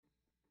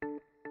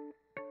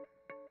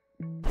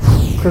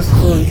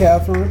Christopher and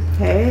Catherine,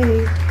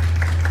 Hey.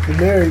 the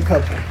married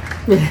couple.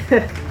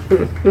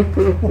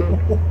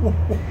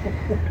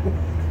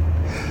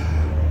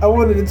 I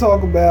wanted to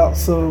talk about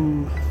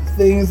some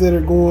things that are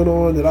going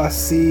on that I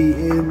see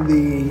in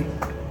the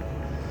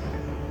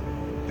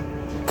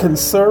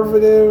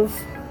conservative,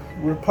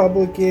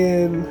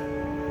 Republican,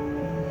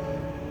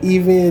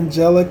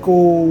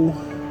 evangelical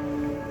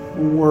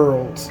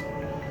world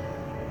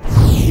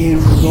in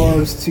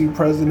regards to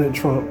President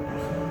Trump.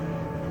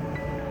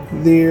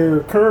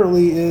 There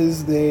currently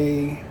is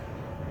a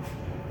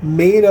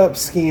made-up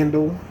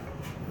scandal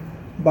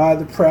by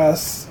the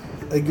press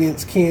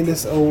against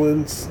Candace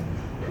Owens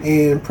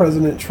and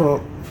President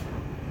Trump.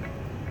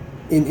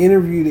 An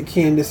interview that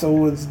Candace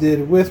Owens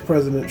did with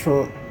President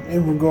Trump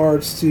in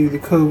regards to the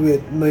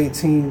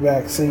COVID-19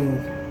 vaccine.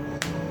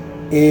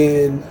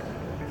 And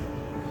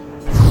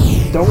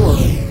don't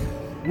worry,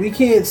 we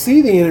can't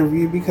see the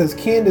interview because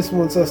Candace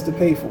wants us to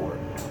pay for it.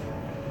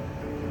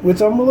 Which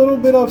I'm a little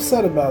bit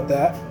upset about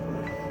that.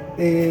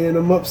 And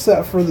I'm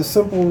upset for the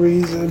simple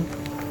reason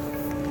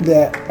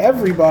that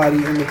everybody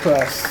in the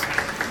press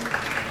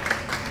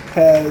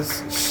has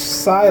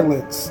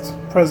silenced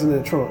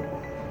President Trump.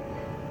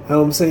 And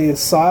I'm saying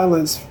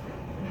silence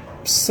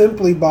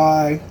simply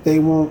by they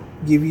won't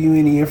give you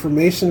any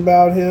information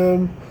about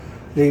him.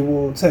 They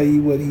won't tell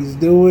you what he's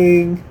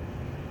doing.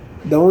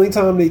 The only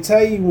time they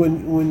tell you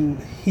when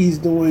he's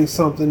doing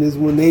something is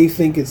when they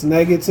think it's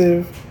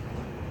negative,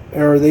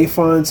 or they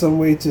find some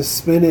way to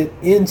spin it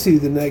into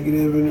the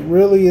negative, and it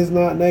really is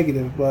not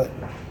negative. But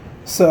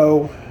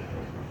so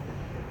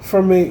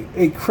from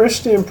a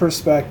Christian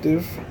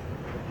perspective,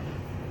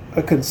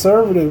 a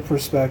conservative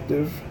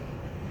perspective,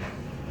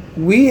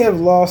 we have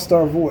lost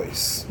our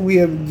voice. We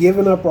have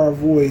given up our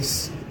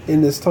voice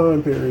in this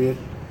time period.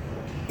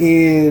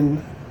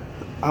 And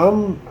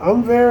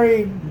I'm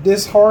very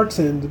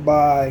disheartened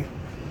by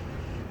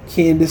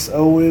Candace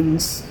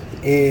Owens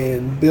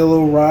and Bill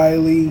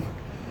O'Reilly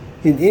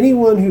and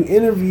anyone who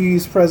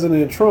interviews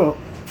President Trump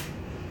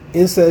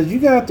and says, you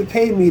got to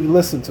pay me to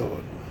listen to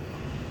it.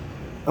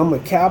 I'm a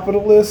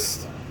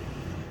capitalist.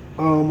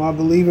 I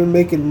believe in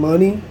making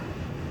money,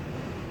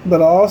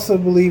 but I also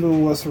believe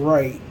in what's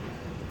right.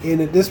 And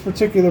at this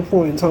particular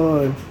point in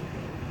time,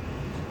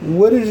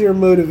 what is your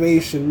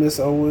motivation, Miss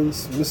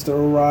Owens, Mr.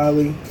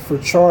 O'Reilly, for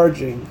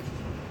charging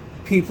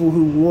people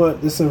who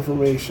want this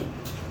information?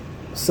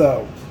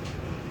 So,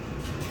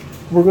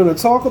 we're going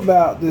to talk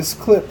about this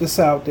clip that's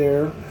out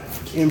there,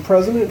 and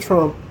President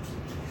Trump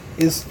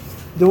is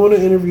doing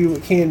an interview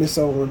with Candace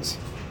Owens,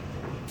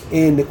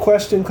 and the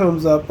question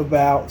comes up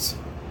about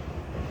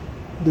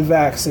the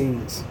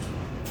vaccines.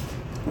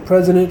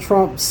 President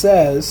Trump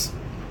says,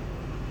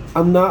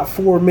 I'm not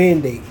for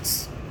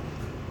mandates.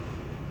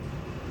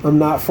 I'm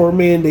not for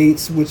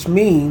mandates, which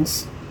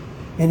means,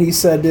 and he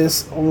said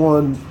this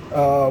on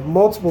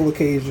multiple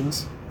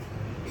occasions,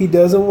 he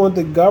doesn't want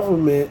the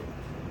government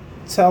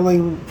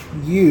telling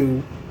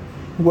you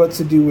what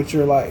to do with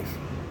your life.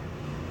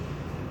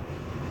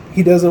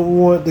 He doesn't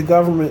want the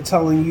government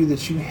telling you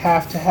that you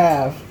have to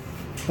have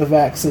a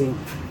vaccine.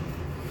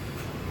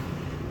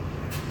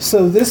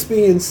 So this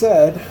being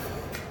said,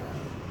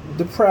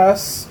 the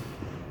press,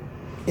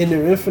 in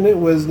their infinite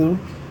wisdom,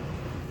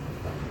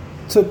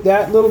 took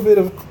that little bit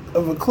of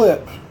a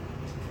clip,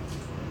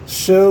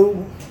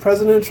 showed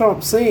President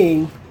Trump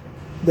saying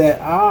that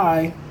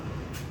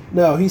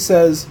he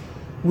says,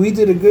 we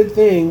did a good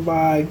thing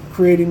by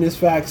creating this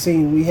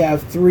vaccine. We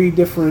have 3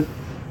 different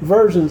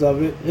versions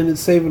of it, and it's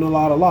saving a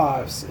lot of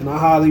lives. And I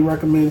highly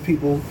recommend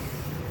people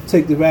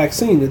take the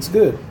vaccine. It's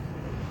good.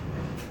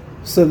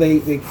 So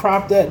they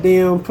cropped that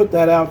down, put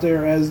that out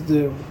there as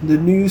the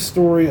news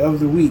story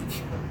of the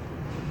week.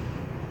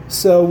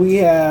 So we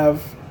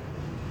have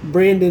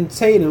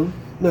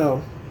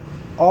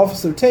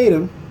Officer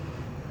Tatum,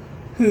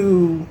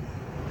 who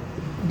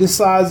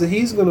decides that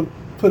he's going to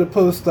put a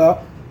post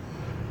up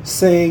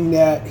saying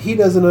that he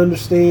doesn't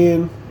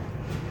understand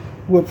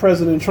what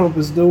President Trump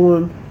is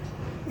doing,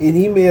 and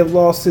he may have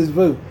lost his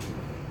vote.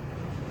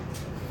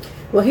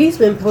 Well, he's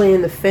been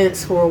playing the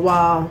fence for a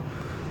while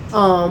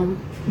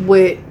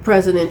with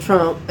President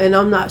Trump, and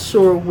I'm not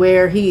sure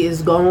where he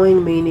is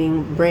going,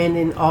 meaning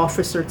Brandon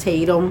Officer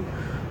Tatum,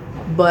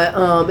 but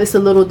it's a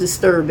little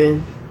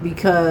disturbing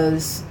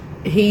because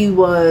he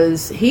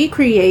is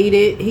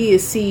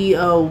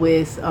CEO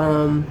with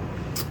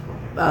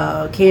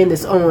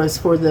Candace Owens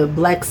for the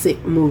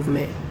Blexit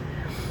movement,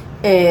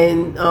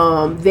 and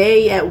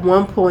they at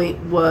one point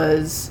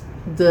was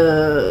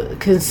the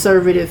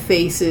conservative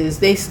faces.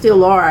 They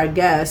still are, I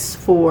guess,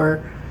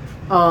 for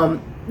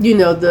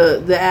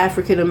the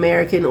African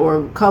American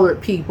or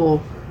colored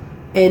people,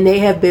 and they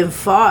have been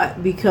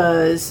fought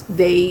because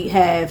they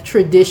have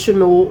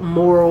traditional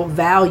moral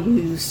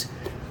values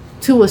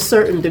to a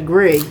certain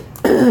degree.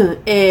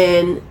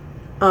 And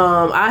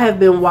I have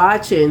been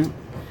watching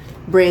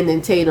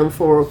Brandon Tatum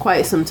for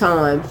quite some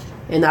time,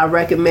 and I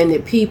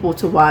recommended people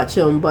to watch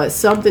him, but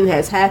something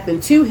has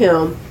happened to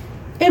him,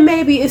 and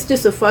maybe it's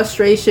just a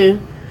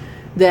frustration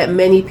that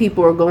many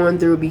people are going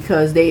through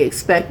because they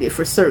expected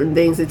for certain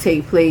things to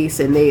take place,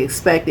 and they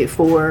expected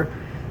for,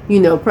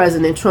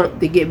 President Trump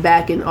to get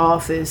back in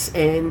office.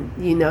 And,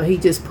 he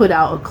just put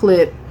out a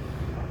clip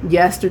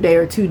yesterday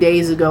or 2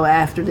 days ago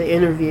after the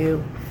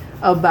interview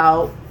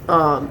about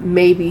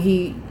maybe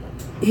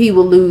he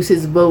will lose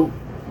his vote,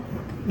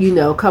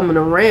 coming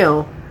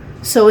around.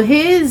 So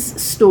his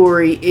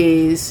story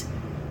is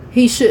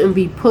he shouldn't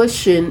be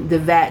pushing the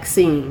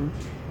vaccine.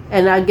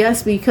 And I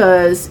guess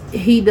because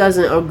he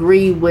doesn't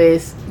agree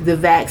with the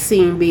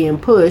vaccine being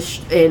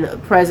pushed,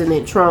 and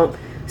President Trump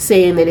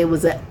saying that it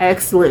was an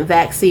excellent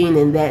vaccine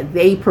and that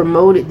they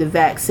promoted the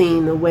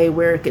vaccine in a way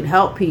where it could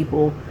help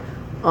people,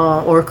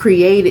 or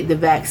created the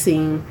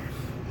vaccine,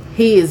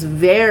 he is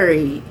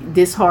very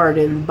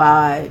disheartened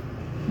by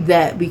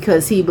that,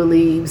 because he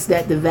believes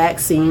that the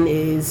vaccine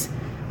is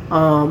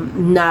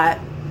not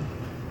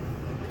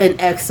an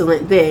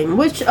excellent thing,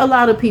 which a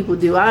lot of people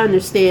do. I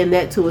understand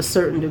that to a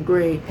certain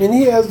degree, and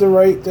he has the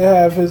right to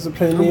have his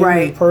opinion,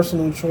 right, and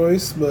personal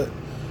choice. But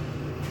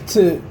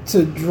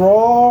to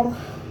draw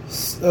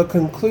a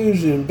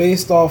conclusion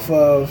based off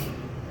of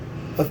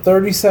a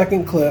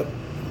 30-second clip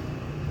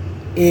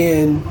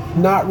and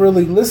not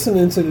really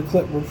listening to the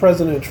clip where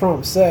President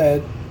Trump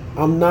said,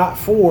 "I'm not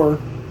for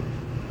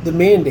the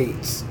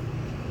mandates."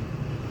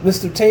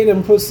 Mr.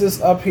 Tatum puts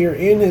this up here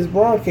in his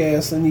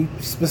broadcast, and he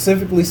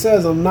specifically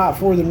says, "I'm not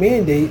for the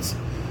mandates,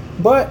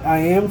 but I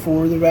am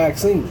for the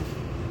vaccine.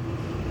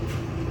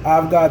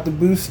 I've got the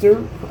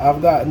booster.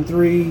 I've gotten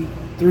three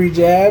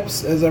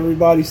jabs, as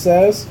everybody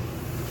says,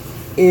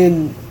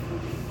 and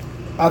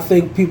I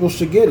think people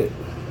should get it."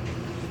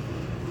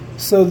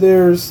 So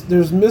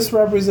there's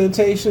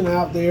misrepresentation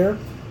out there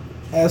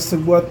as to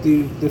what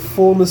the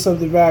fullness of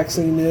the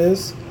vaccine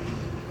is,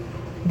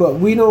 but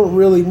we don't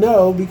really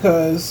know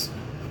because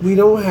we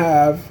don't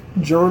have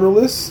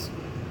journalists,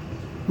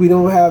 we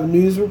don't have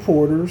news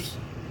reporters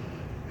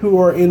who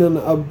are in an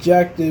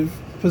objective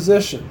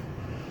position.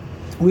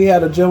 We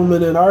had a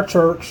gentleman in our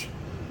church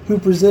who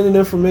presented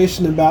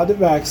information about the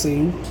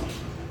vaccine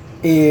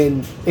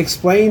and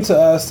explained to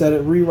us that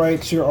it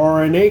rewrites your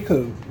RNA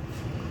code.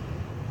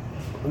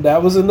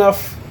 That was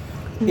enough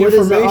information. What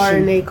is the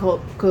RNA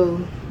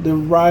code? The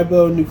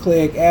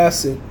ribonucleic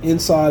acid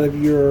inside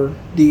of your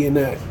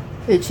DNA.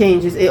 It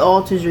changes. It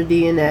alters your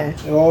DNA.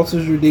 It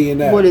alters your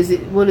DNA. What does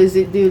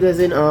it do? Does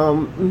it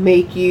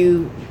make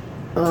you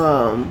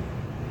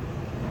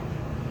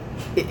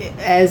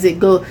as it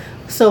goes?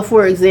 So,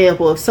 for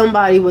example, if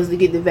somebody was to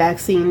get the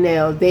vaccine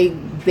now,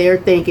 they're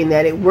thinking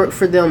that it worked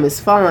for them is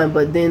fine,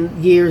 but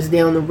then years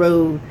down the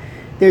road,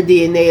 their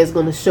DNA is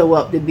going to show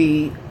up to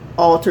be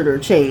altered or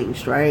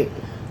changed, right?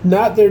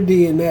 Not their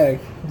DNA.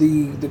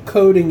 The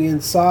coding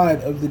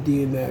inside of the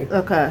DNA.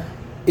 Okay.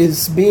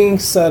 Is being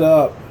set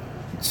up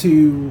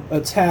to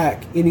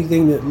attack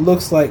anything that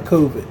looks like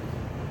COVID.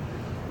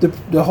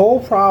 The whole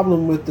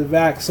problem with the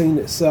vaccine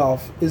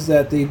itself is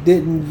that they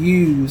didn't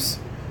use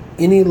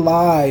any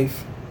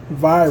live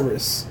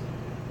virus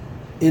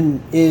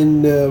in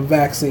the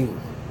vaccine,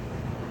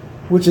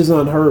 which is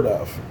unheard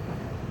of.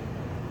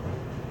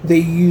 They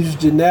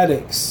used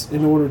genetics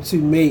in order to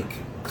make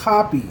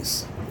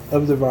copies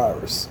of the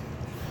virus.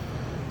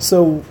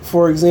 So,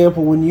 for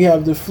example, when you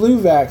have the flu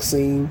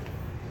vaccine,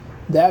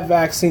 that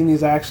vaccine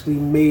is actually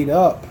made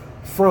up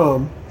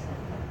from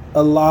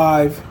a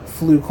live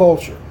flu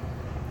culture.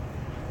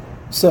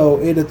 So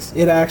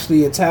it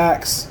actually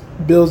attacks,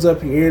 builds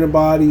up your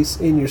antibodies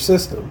in your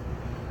system.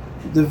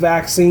 The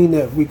vaccine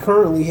that we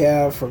currently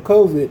have for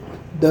COVID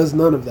does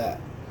none of that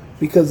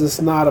because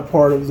it's not a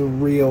part of the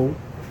real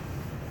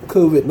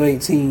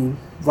COVID-19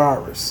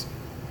 virus.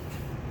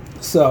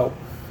 So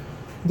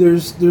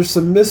there's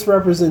some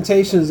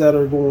misrepresentations that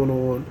are going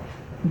on,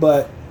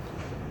 but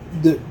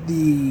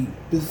the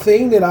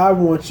thing that I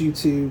want you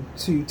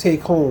to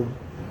take home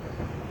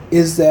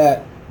is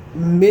that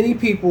many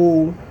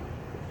people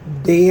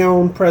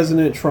down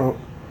President Trump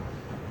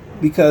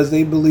because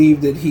they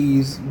believe that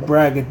he's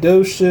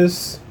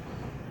braggadocious,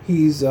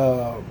 he's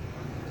a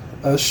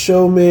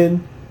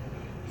showman,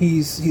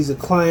 he's a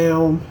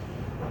clown.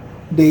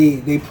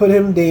 They put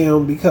him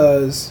down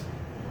because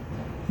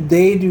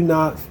they do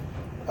not,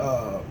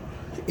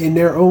 in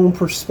their own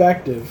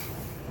perspective,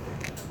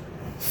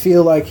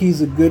 feel like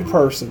he's a good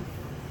person.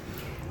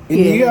 And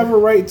you have a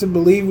right to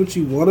believe what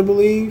you want to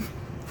believe,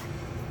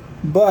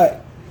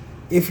 but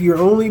if you're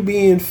only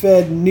being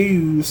fed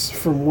news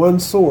from one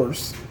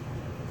source,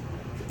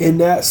 and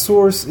that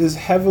source is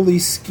heavily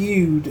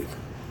skewed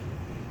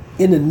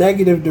in a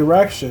negative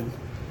direction,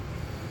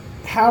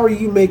 how are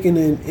you making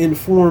an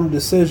informed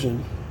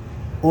decision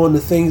on the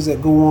things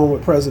that go on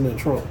with President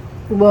Trump?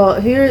 Well,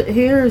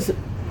 here's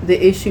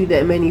the issue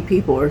that many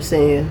people are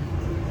saying.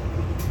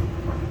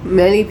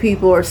 Many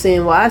people are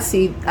saying, well, I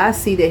see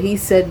that he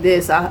said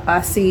this.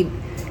 I see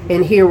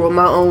and hear with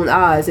my own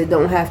eyes. It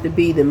don't have to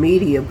be the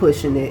media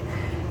pushing it.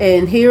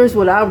 And here's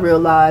what I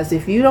realized.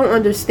 If you don't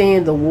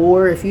understand the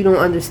war, if you don't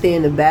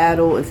understand the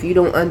battle, if you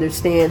don't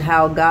understand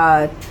how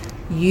God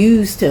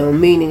used him,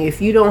 meaning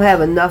if you don't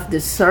have enough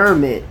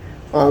discernment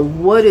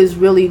on what is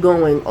really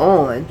going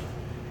on,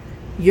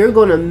 you're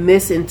going to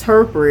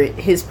misinterpret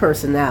his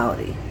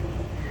personality.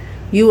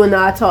 You and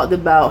I talked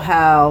about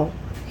how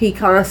he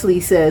constantly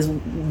says,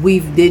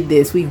 we've did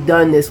this, we've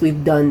done this,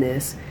 we've done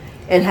this.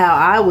 And how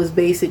I was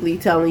basically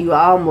telling you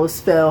I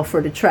almost fell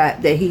for the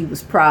trap that he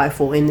was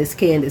prideful in this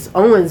Candace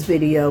Owens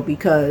video,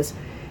 because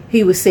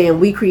he was saying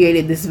we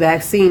created this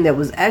vaccine that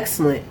was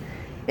excellent.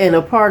 And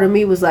a part of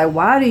me was like,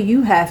 why do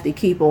you have to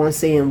keep on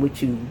saying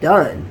what you've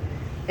done?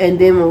 And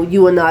then when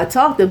you and I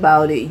talked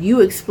about it,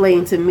 you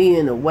explained to me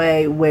in a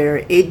way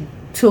where it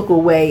took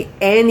away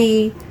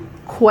any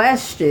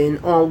question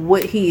on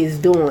what he is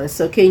doing.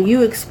 So can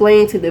you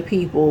explain to the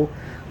people,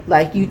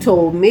 like you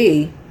told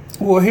me?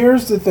 Well,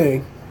 here's the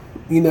thing,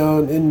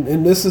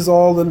 and this is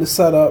all in the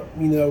setup,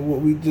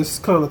 what we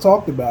just kind of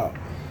talked about.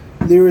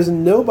 There is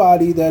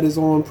nobody that is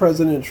on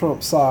President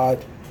Trump's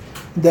side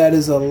that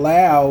is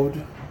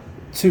allowed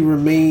to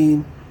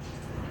remain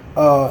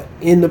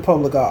in the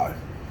public eye.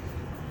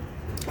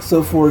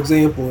 So, for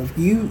example, if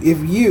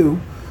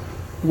you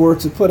were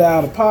to put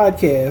out a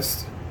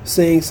podcast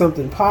saying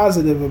something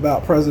positive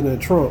about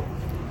President Trump,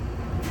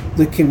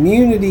 the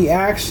community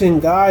action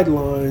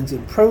guidelines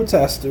and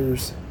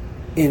protesters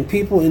and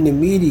people in the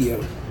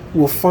media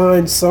will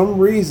find some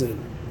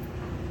reason,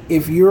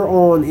 if you're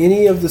on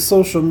any of the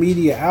social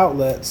media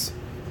outlets,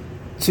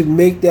 to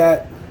make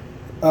that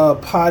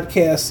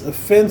podcast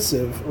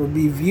offensive or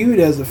be viewed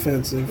as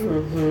offensive.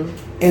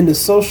 And the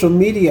social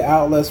media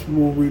outlets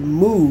will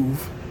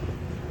remove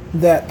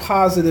that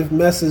positive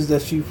message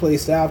that you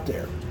placed out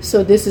there.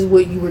 So this is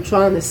what you were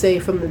trying to say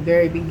from the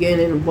very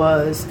beginning,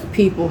 was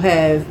people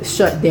have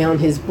shut down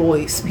his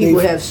voice.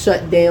 People have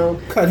shut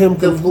down, cut him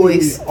the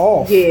voice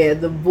off. Yeah,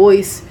 the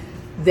voice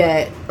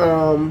that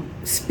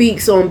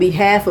speaks on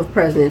behalf of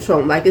President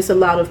Trump. Like, it's a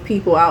lot of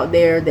people out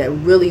there that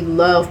really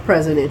love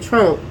President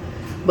Trump.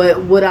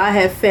 But what I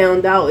have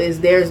found out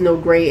is there's no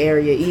gray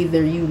area.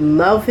 Either you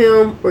love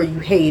him or you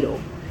hate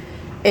him.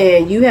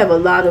 And you have a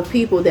lot of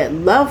people that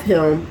love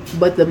him,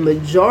 but the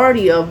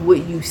majority of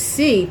what you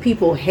see,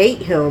 people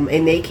hate him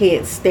and they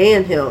can't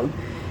stand him.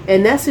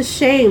 And that's a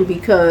shame,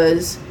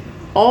 because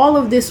all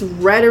of this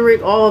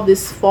rhetoric, all of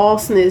this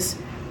falseness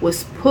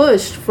was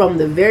pushed from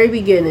the very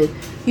beginning.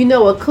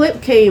 A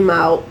clip came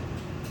out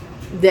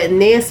that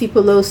Nancy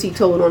Pelosi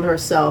told on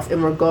herself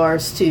in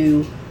regards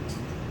to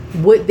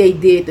what they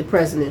did to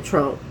President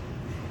Trump.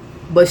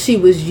 But she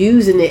was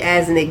using it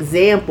as an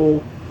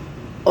example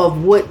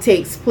of what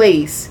takes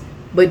place,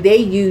 but they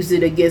used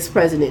it against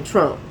President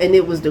Trump. And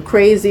it was the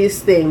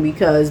craziest thing,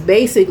 because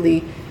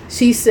basically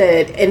she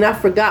said, and I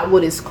forgot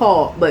what it's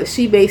called, but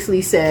she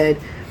basically said,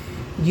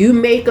 you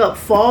make up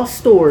false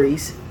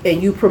stories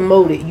and you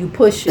promote it, you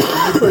push it,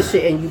 and you push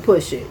it, and you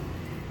push it.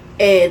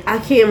 And I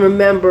can't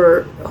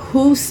remember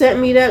who sent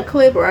me that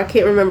clip, or I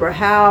can't remember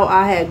how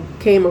I had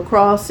came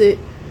across it.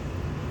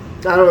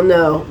 I don't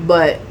know,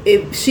 but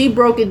she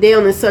broke it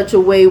down in such a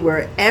way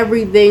where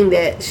everything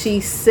that she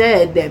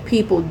said that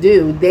people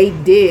do, they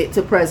did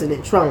to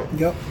President Trump.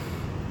 Yep.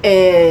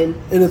 And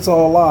it's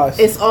all lies.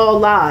 It's all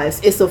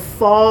lies. It's a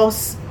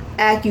false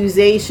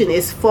accusation.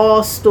 It's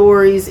false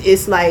stories.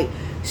 It's like,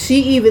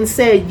 she even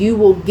said you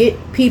will get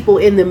people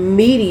in the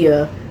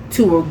media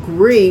to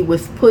agree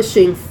with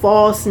pushing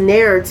false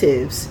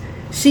narratives.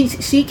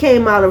 She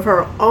came out of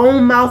her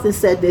own mouth and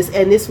said this,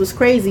 and this was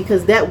crazy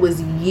because that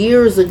was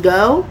years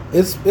ago.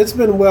 It's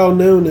been well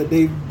known that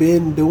they've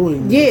been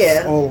doing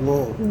this all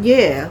along.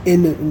 Yeah.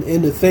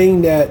 And the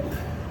thing that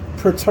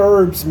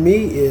perturbs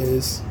me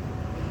is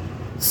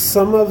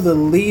some of the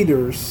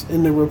leaders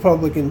in the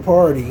Republican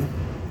Party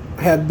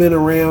have been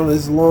around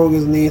as long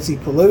as Nancy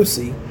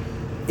Pelosi,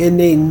 and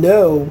they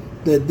know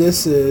that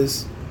this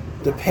is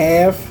the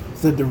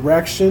path, the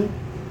direction,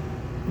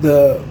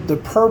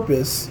 the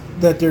purpose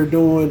that they're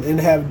doing, and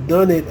have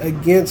done it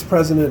against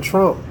President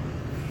Trump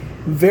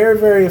very,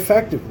 very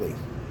effectively.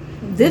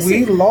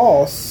 We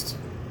lost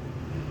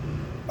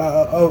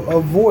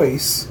a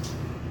voice,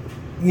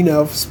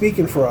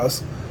 speaking for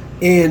us,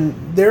 and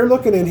they're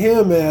looking at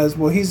him as,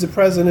 well, he's the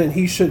president,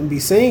 he shouldn't be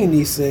saying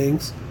these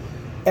things.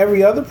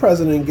 Every other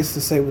president gets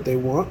to say what they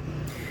want.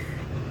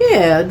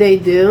 Yeah, they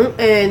do.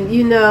 And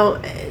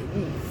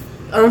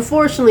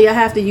unfortunately, I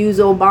have to use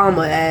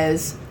Obama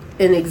as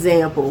an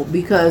example,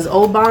 because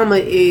Obama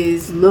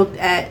is looked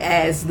at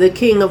as the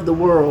king of the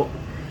world.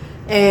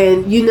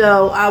 And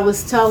I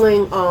was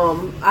telling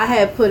I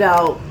had put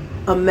out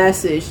a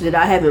message that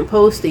I haven't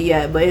posted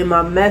yet, but in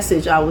my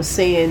message I was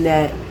saying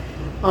that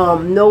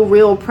no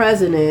real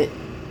president,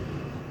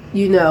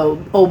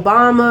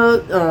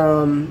 Obama,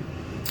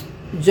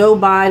 Joe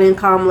Biden,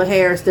 Kamala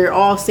Harris, they're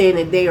all saying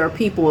that they are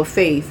people of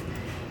faith.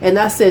 And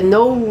I said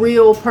no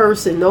real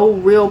person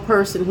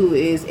who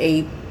is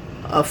a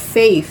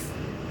faith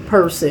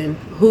person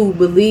who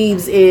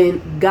believes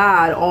in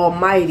God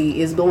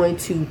Almighty is going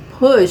to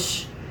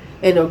push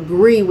and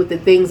agree with the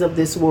things of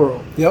this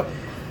world. Yep.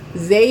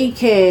 They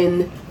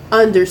can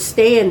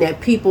understand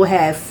that people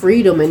have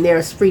freedom and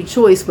there's free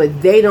choice,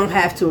 but they don't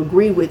have to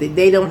agree with it.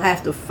 They don't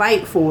have to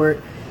fight for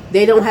it.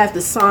 they don't have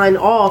to sign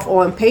off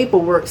on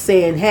paperwork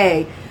saying,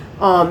 hey,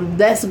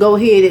 let's go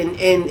ahead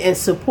and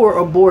support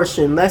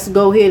abortion. Let's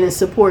go ahead and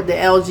support the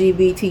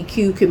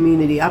LGBTQ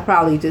community. I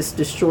probably just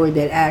destroyed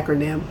that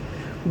acronym.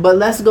 But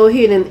let's go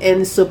ahead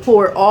and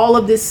support all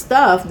of this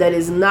stuff that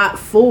is not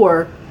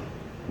for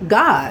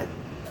God,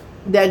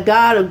 that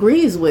God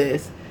agrees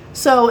with.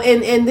 So,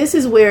 and this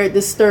is where it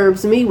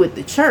disturbs me with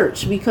the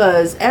church,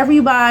 because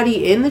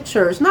everybody in the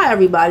church, not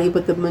everybody,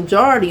 but the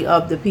majority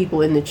of the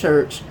people in the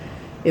church,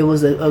 it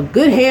was a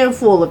good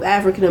handful of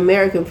African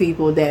American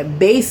people that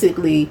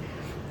basically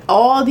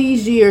all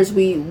these years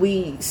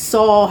we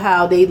saw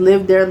how they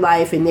lived their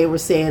life, and they were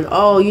saying,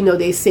 oh, you know,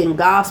 they sing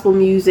gospel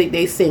music,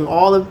 they sing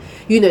all of,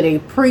 you know, they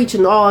preach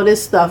and all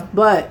this stuff.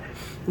 But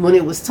when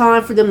it was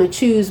time for them to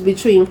choose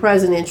between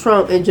President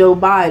Trump and Joe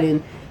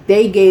Biden,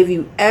 they gave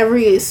you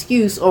every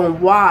excuse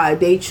on why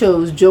they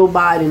chose Joe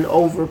Biden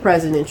over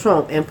President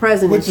Trump. And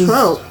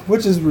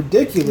which is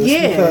ridiculous,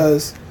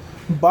 because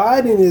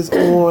Biden is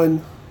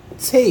on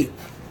tape,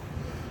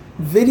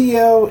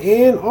 video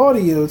and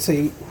audio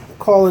tape,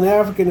 calling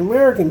African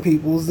American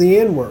peoples the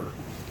N-word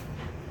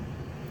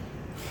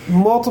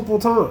multiple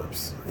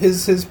times.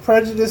 His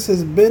prejudice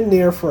has been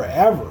there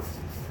forever.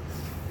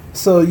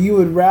 So you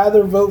would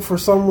rather vote for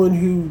someone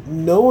who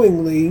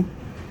knowingly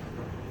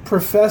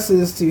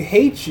professes to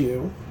hate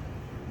you.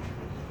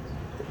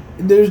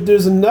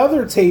 There's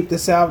another tape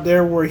that's out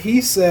there where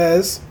he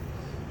says,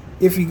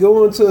 if you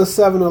go into a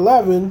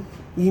 7-Eleven,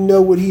 you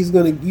know what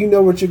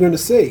you're gonna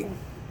see.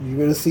 You're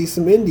gonna see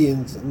some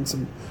Indians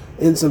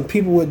and some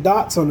people with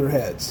dots on their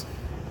heads.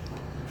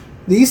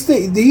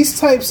 These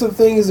types of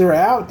things are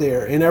out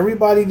there, and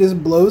everybody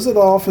just blows it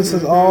off and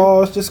says,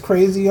 "Oh, it's just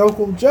crazy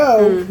Uncle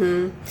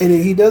Joe," and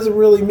he doesn't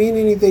really mean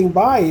anything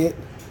by it,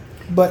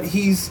 but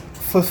he's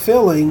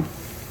fulfilling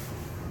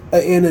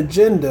an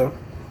agenda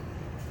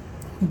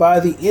by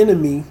the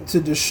enemy to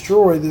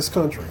destroy this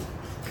country.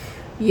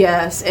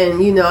 Yes,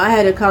 and you know, I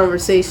had a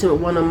conversation with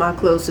one of my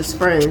closest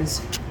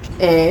friends,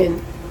 and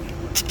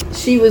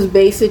she was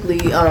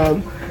basically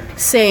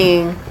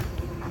saying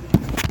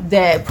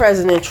that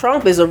President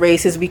Trump is a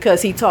racist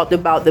because he talked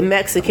about the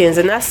Mexicans.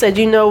 And I said,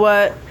 you know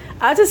what?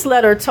 I just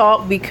let her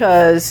talk,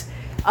 because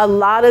a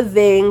lot of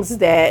things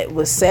that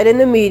was said in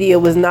the media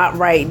was not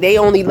right. They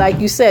only, like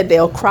you said,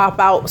 they'll crop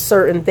out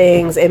certain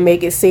things and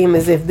make it seem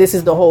as if this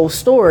is the whole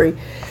story.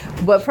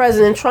 But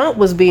President Trump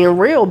was being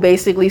real,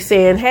 basically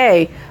saying,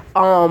 hey,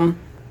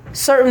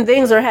 certain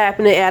things are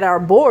happening at our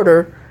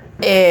border,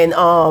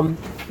 and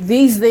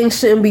these things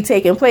shouldn't be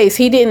taking place.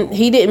 He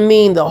didn't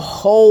mean the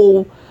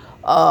whole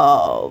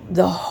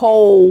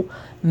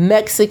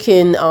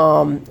Mexican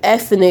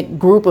ethnic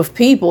group of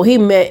people. He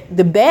meant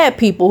the bad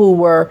people who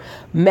were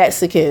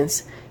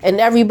Mexicans. And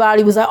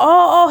everybody was like,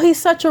 oh,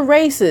 he's such a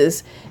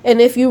racist. And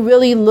if you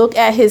really look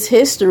at his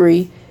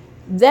history,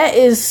 that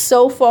is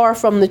so far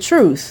from the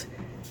truth.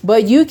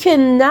 But you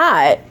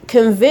cannot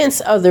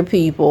convince other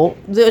people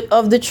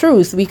of the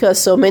truth, because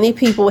so many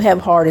people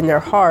have hardened their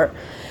heart.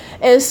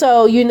 And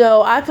so, you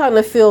know, I kind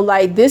of feel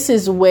like this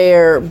is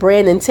where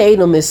Brandon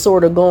Tatum is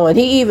sort of going.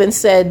 He even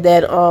said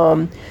that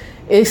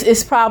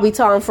it's probably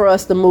time for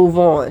us to move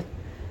on.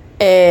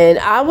 And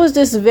I was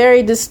just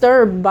very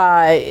disturbed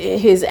by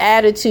his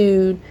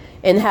attitude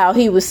and how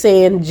he was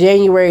saying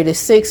January the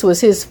 6th was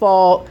his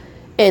fault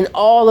and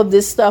all of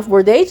this stuff,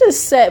 where they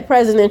just set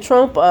President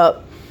Trump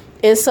up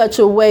in such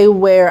a way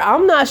where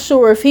I'm not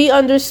sure if he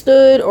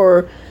understood,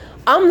 or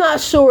I'm not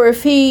sure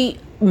if he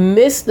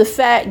missed the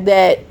fact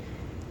that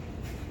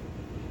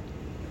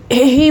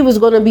he was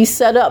going to be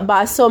set up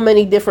by so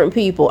many different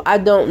people. I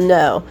don't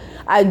know.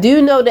 I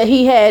do know that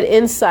he had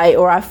insight,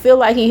 or I feel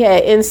like he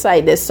had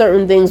insight that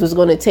certain things was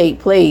going to take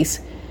place,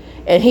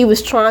 and he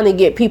was trying to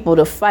get people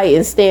to fight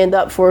and stand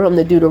up for him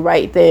to do the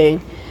right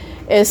thing.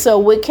 And so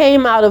what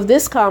came out of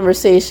this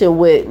conversation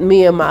with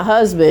me and my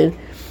husband,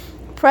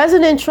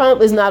 President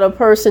Trump is not a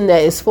person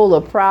that is full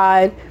of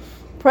pride.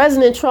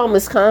 President Trump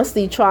is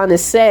constantly trying to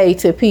say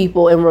to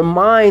people and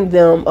remind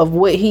them of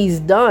what he's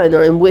done,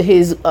 or what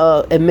his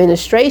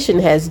administration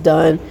has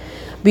done,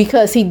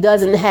 because he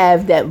doesn't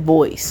have that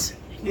voice.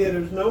 Yeah,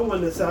 there's no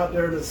one that's out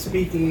there that's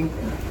speaking.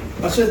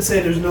 I shouldn't say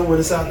there's no one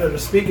that's out there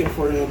that's speaking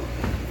for him.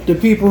 The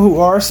people who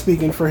are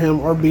speaking for him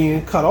are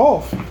being cut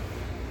off.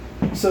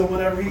 So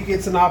whenever he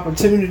gets an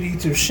opportunity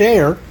to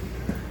share,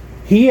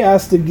 he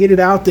has to get it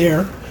out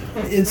there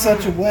in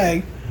such a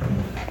way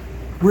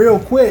real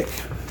quick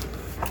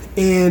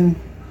and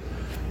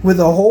with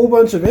a whole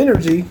bunch of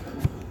energy,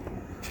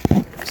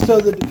 so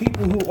that the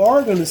people who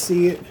are going to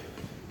see it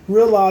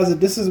realize that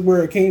this is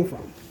where it came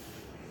from.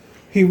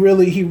 He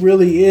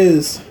really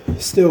is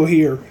still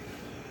here.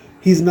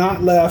 He's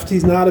not left.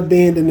 He's not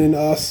abandoning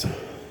us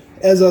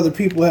as other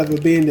people have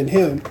abandoned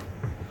him.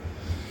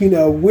 You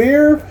know,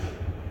 where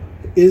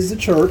is the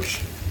church?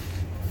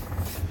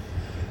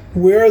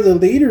 Where are the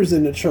leaders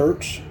in the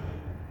church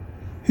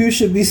who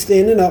should be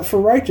standing up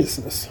for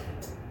righteousness?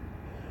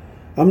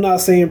 I'm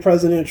not saying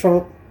President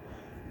Trump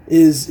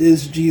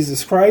is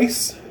Jesus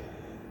Christ.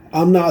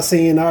 I'm not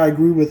saying I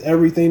agree with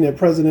everything that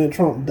President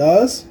Trump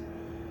does.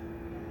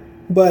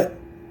 But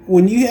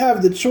when you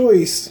have the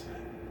choice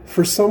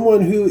for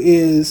someone who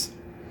is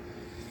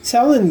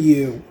telling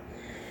you,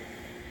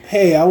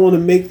 hey, I want to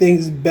make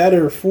things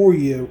better for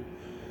you,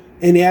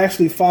 and they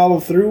actually follow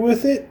through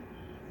with it,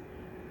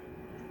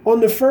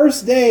 on the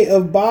first day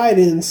of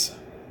Biden's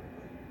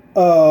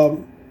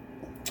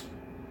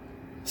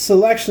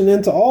selection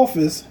into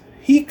office,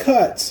 he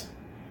cuts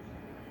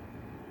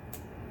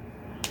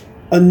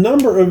a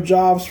number of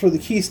jobs for the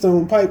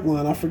Keystone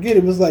Pipeline. I forget,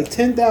 it was like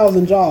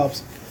 10,000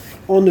 jobs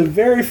on the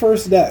very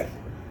first day.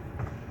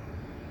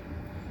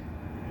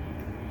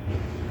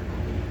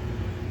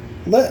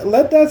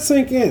 Let that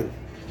sink in.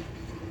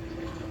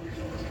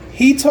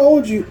 He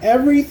told you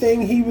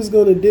everything he was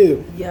going to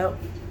do. Yep.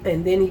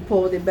 And then he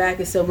pulled it back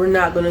and said, we're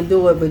not going to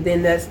do it. But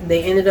then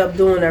they ended up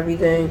doing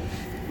everything.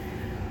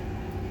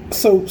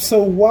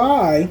 So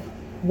why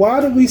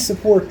do we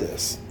support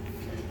this?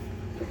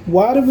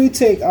 Why do we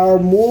take our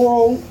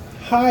moral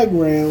high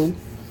ground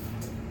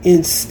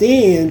and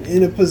stand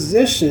in a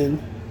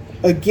position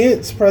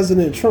against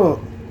President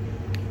Trump?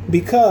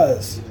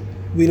 Because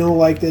we don't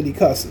like that he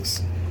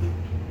cusses.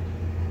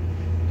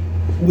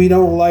 We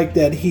don't like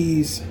that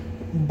he's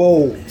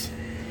bold.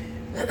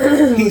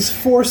 He's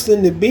forced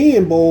into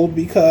being bold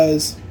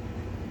because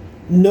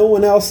no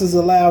one else is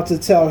allowed to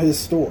tell his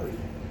story.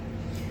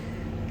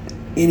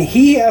 And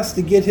he has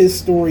to get his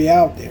story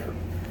out there.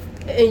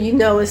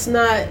 And it's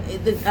not,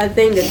 I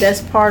think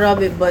that's part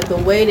of it, but the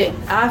way that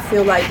I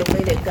feel like the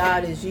way that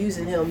God is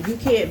using him, you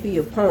can't be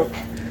a punk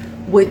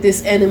with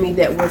this enemy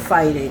that we're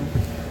fighting.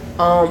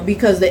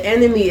 Because the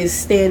enemy is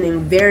standing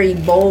very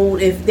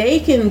bold. If they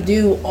can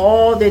do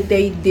all that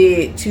they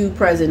did to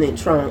President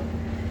Trump,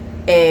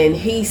 and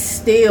he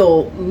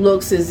still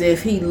looks as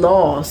if he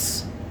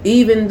lost,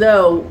 even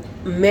though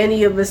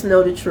many of us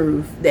know the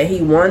truth, that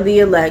he won the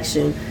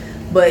election.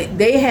 But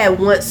they had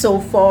went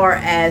so far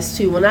as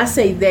to, when I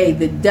say they,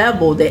 the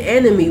devil, the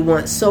enemy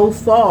went so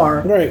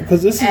far. Right,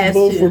 because this is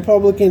both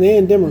Republican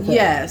and Democrat.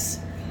 Yes,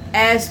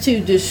 as to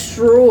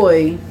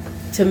destroy,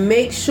 to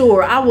make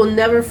sure. I will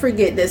never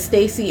forget that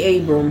Stacey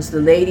Abrams, the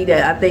lady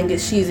that I think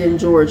she's in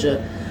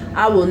Georgia,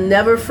 I will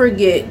never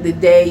forget the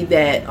day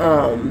that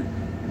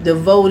the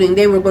voting,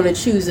 they were going to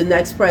choose the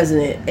next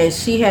president, and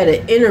she had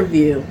an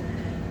interview,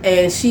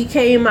 and she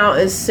came out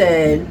and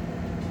said,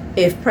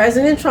 if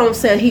President Trump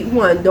said he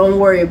won, don't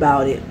worry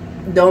about it,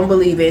 don't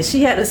believe it.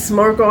 She had a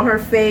smirk on her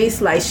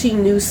face like she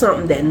knew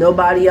something that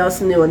nobody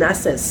else knew, and I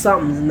said,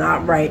 something's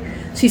not right.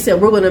 She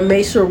said, we're going to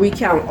make sure we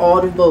count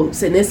all the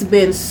votes. And it's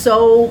been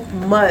so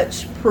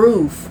much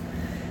proof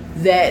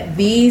that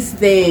these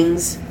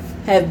things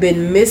have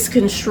been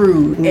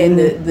misconstrued. And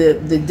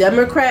the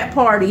Democrat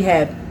Party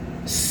had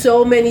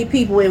so many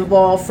people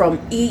involved from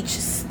each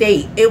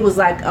state. It was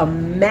like a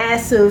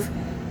massive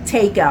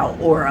takeout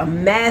or a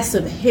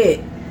massive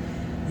hit,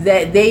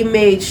 that they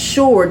made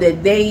sure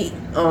that they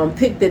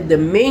picked the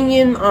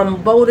Dominion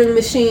voting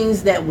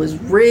machines that was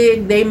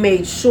rigged. They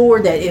made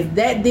sure that if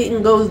that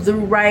didn't go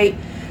through right,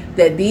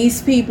 that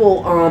these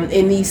people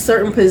in these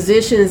certain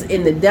positions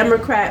in the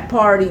Democrat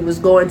Party was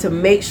going to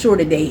make sure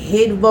that they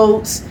hid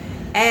votes,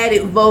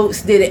 added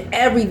votes, did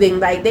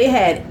everything. Like, they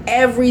had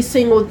every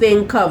single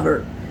thing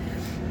covered.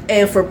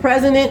 And for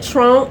President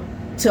Trump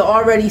to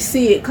already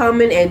see it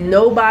coming and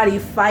nobody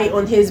fight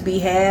on his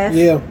behalf.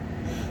 Yeah.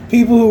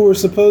 People who were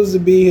supposed to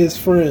be his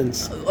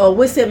friends.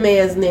 What's that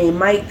man's name?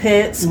 Mike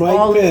Pence.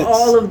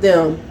 All of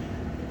them.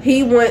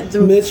 He went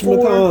through Mitch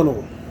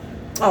McConnell.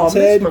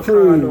 Ted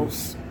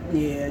Cruz.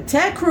 Yeah,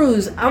 Ted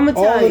Cruz. I'm gonna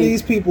tell you, all of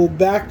these people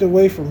backed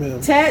away from him.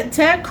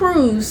 Ted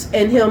Cruz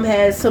and him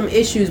had some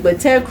issues,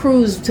 but Ted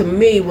Cruz to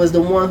me was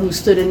the one who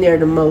stood in there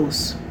the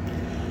most.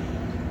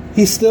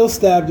 He still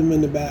stabbed him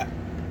in the back.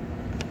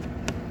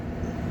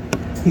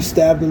 He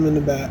stabbed him in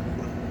the back.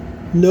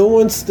 No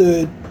one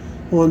stood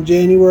on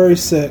January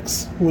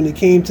 6th when it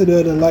came to the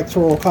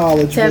Electoral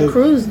College. Ted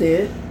Cruz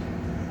did.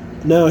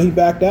 No, he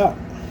backed out.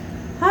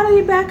 How did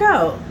he back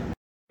out?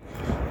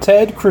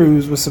 Ted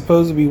Cruz was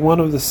supposed to be one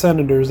of the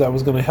senators that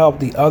was going to help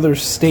the other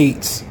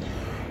states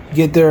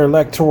get their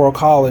Electoral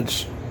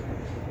College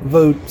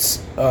votes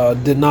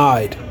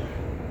denied,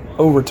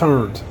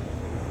 overturned.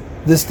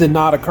 This did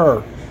not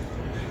occur.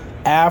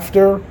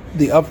 After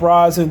the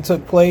uprising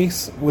took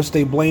place, which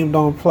they blamed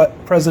on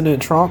President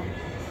Trump,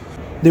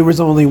 there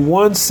was only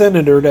one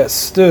senator that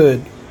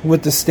stood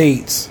with the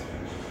states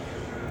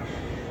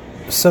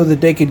so that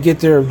they could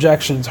get their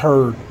objections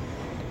heard.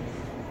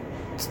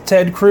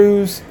 Ted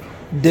Cruz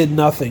did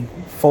nothing,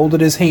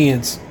 folded his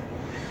hands.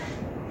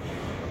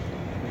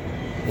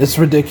 It's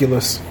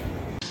ridiculous.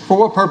 For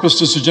what purpose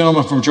does the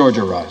gentleman from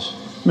Georgia rise?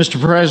 Mr.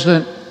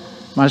 President,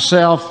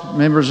 myself,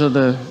 members of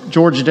the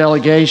Georgia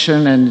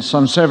delegation, and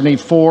some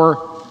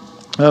 74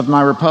 of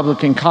my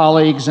Republican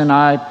colleagues and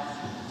I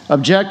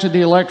object to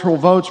the electoral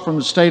votes from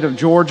the state of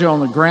Georgia on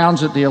the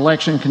grounds that the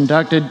election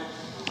conducted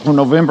on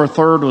November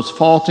 3rd was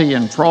faulty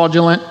and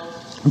fraudulent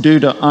due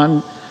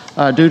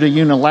to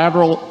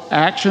unilateral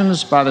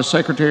actions by the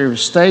Secretary of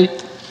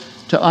State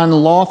to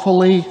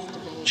unlawfully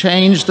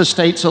change the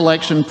state's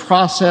election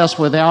process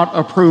without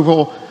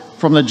approval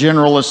from the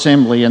General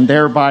Assembly and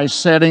thereby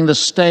setting the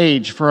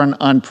stage for an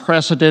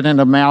unprecedented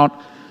amount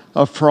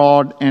of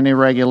fraud and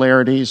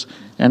irregularities,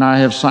 and I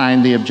have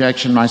signed the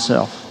objection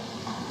myself.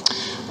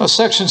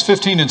 Sections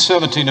 15 and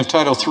 17 of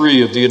Title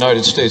III of the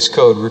United States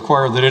Code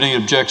require that any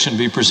objection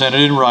be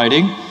presented in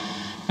writing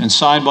and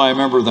signed by a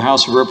member of the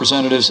House of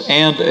Representatives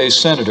and a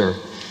senator.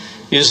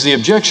 Is the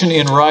objection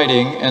in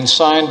writing and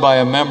signed by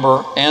a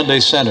member and a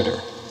senator?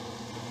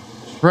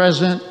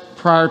 President,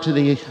 prior to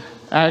the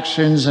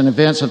actions and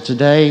events of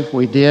today,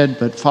 we did,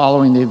 but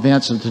following the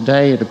events of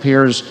today, it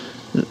appears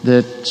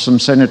that some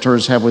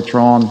senators have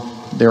withdrawn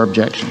their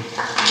objection.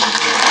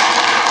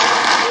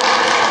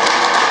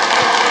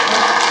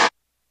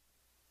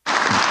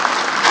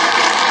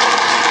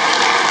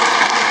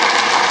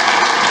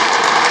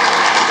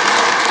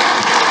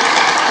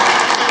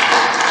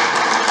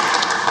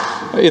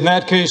 In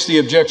that case, the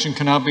objection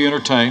cannot be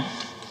entertained.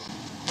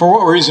 For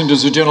what reason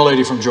does the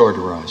gentlelady from Georgia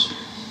rise?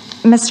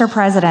 Mr.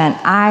 President,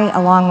 I,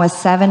 along with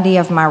 70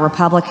 of my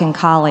Republican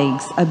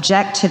colleagues,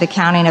 object to the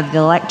counting of the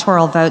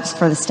electoral votes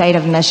for the state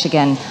of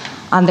Michigan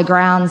on the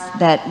grounds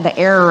that the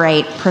error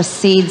rate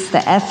precedes the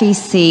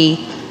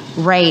FEC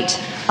rate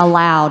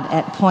allowed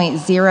at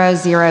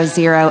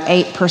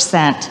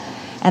 0.0008%,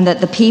 and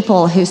that the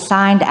people who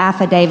signed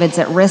affidavits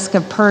at risk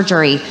of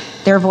perjury,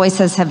 their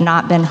voices have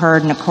not been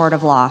heard in a court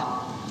of law.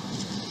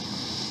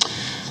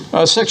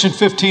 Section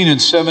 15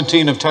 and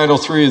 17 of Title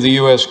III of the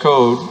U.S.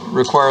 Code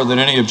require that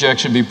any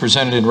objection be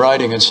presented in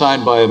writing and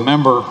signed by a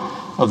member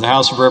of the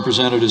House of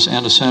Representatives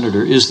and a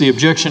senator. Is the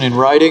objection in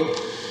writing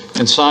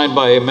and signed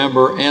by a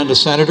member and a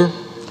senator?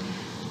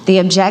 The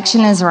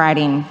objection is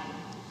writing,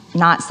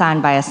 not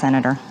signed by a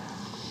senator.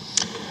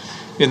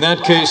 In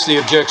that case, the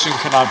objection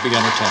cannot be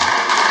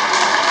entertained.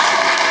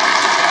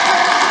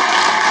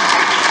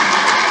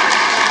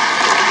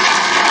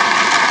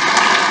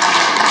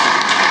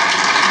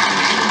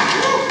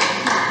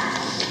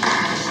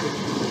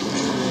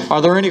 Are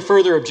there any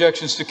further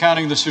objections to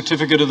counting the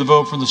certificate of the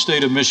vote from the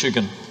state of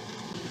Michigan?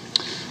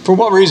 For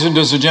what reason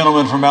does the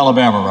gentleman from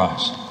Alabama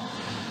rise?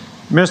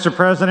 Mr.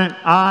 President,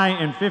 I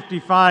and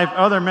 55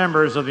 other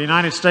members of the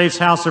United States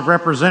House of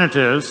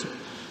Representatives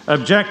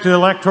object to the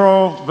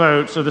electoral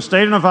votes of the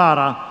state of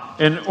Nevada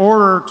in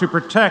order to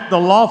protect the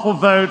lawful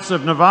votes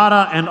of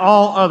Nevada and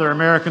all other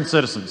American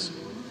citizens.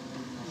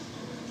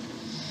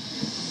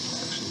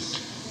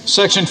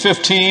 Section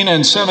 15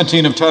 and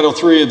 17 of Title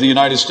III of the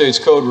United States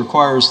Code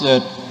requires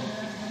that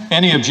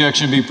any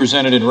objection be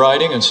presented in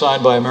writing and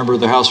signed by a member of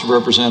the House of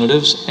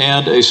Representatives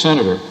and a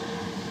senator.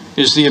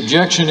 Is the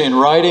objection in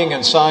writing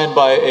and signed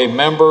by a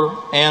member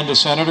and a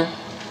senator?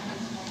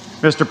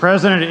 Mr.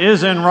 President, it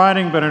is in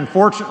writing, but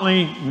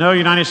unfortunately, no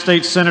United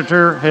States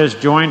senator has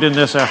joined in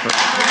this effort.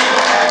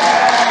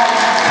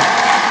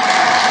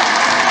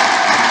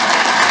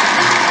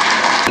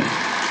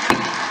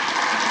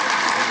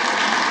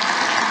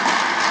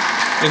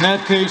 In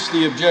that case,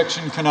 the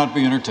objection cannot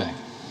be entertained.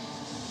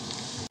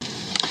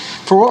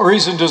 For what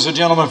reason does the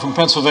gentleman from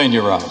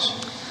Pennsylvania rise?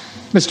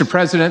 Mr.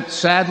 President,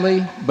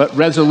 sadly but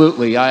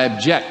resolutely, I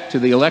object to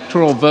the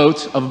electoral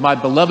votes of my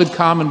beloved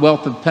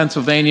Commonwealth of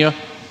Pennsylvania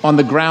on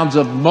the grounds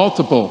of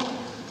multiple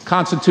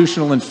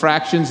constitutional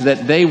infractions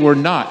that they were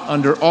not,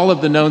 under all of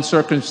the known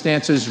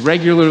circumstances,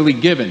 regularly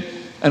given.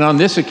 And on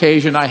this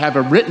occasion, I have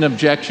a written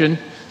objection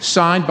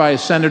signed by a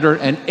senator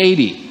and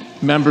 80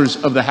 members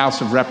of the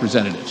House of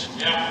Representatives.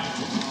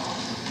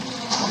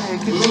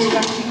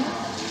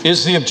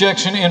 Is the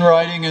objection in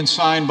writing and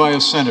signed by a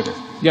senator?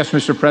 Yes,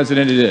 Mr.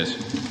 President, it is.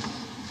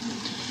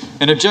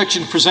 An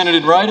objection presented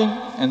in writing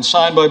and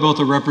signed by both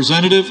a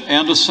representative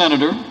and a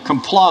senator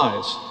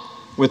complies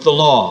with the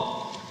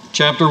law.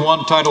 Chapter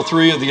 1, Title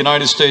 3 of the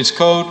United States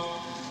Code.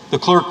 The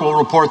clerk will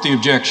report the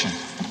objection.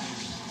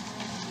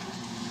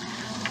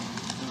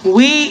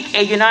 We,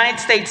 a United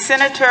States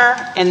Senator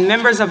and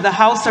members of the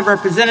House of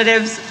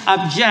Representatives,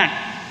 object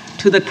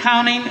to the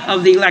counting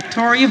of the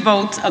electoral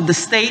votes of the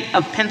state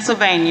of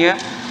Pennsylvania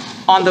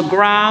on the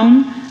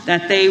ground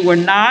that they were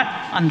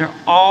not, under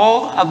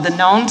all of the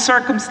known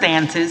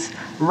circumstances,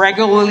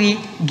 regularly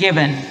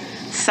given.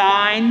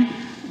 Signed,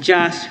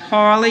 Josh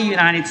Hawley,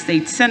 United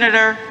States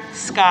Senator.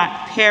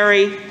 Scott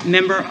Perry,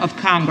 Member of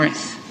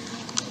Congress.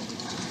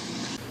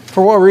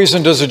 For what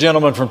reason does the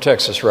gentleman from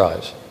Texas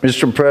rise?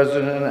 Mr.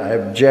 President, I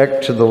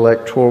object to the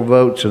electoral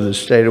votes of the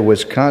state of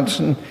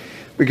Wisconsin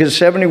because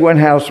 71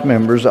 House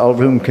members, all of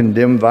whom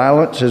condemn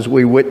violence as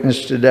we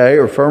witnessed today,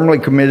 are firmly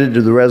committed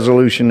to the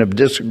resolution of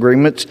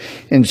disagreements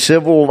in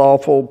civil,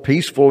 lawful,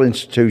 peaceful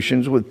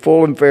institutions with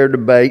full and fair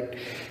debate,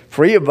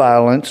 free of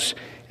violence,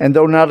 and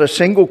though not a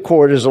single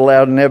court is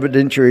allowed an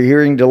evidentiary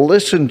hearing to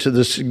listen to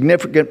the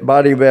significant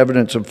body of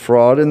evidence of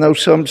fraud, and though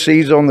some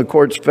seize on the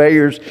court's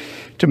failures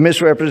to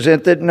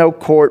misrepresent that, no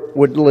court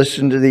would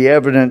listen to the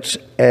evidence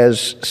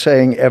as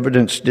saying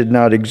evidence did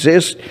not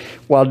exist,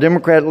 while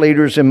Democrat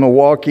leaders in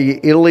Milwaukee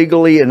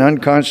illegally and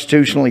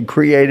unconstitutionally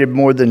created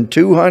more than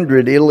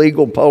 200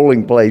 illegal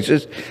polling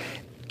places.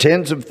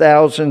 Tens of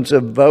thousands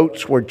of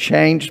votes were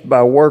changed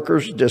by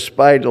workers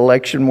despite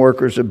election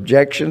workers'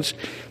 objections,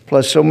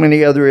 plus so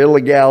many other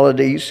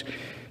illegalities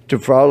to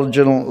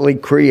fraudulently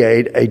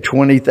create a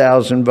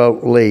 20,000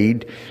 vote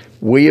lead.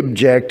 We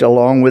object,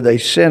 along with a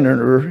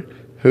senator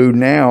who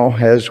now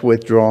has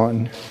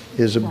withdrawn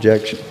his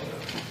objection.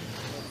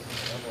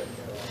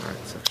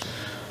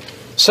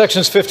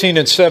 Sections 15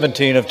 and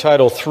 17 of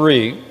Title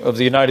III of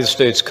the United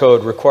States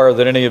Code require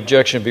that any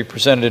objection be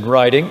presented in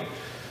writing,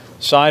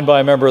 signed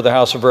by a member of the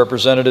House of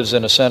Representatives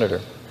and a senator.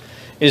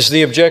 Is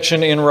the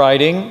objection in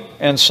writing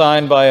and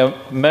signed by a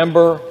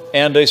member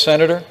and a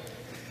senator?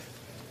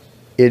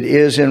 It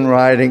is in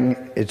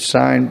writing. It's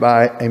signed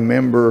by a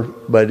member,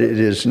 but it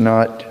is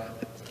not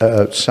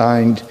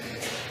signed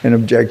and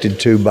objected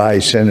to by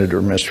a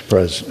senator, Mr.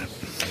 President.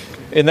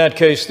 In that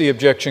case, the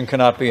objection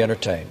cannot be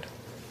entertained.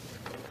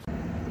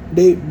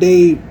 They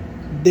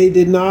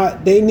did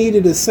not. They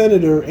needed a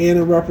senator and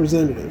a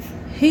representative.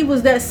 He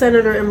was that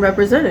senator and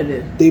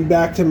representative. They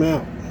backed him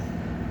out.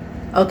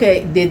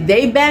 Okay, did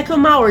they back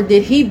him out or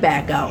did he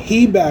back out?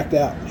 He backed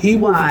out. He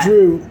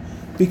withdrew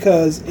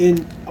because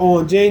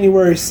on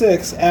January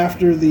 6th,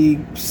 after the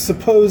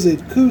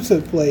supposed coup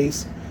took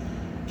place,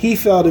 he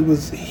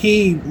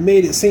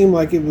made it seem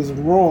like it was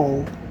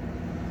wrong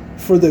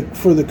for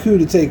the coup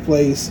to take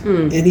place,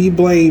 and he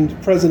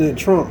blamed President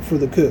Trump for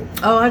the coup.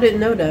 Oh, I didn't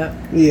know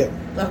that. Yeah.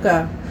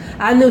 Okay.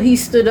 I knew he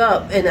stood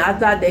up, and I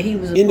thought that he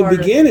was in the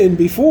beginning,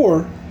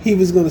 before he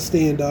was going to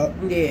stand up.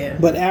 Yeah.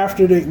 But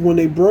after when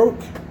they broke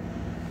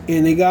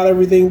and they got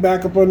everything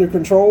back up under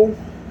control,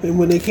 and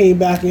when they came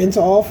back into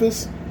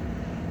office,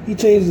 he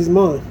changed his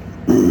mind.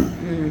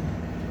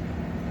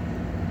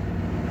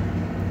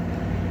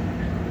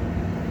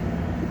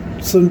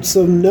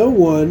 So no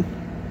one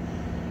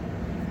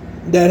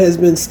that has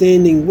been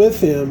standing with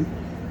him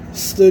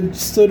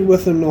stood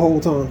with him the whole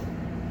time.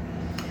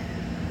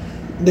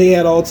 They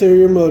had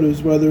ulterior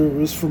motives, whether it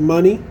was for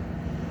money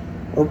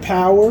or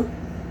power,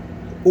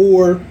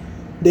 or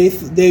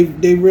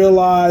they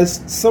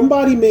realized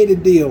somebody made a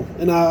deal.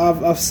 And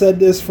I've said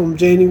this from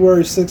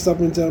January 6th up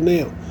until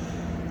now.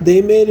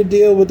 They made a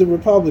deal with the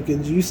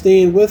Republicans. You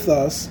stand with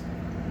us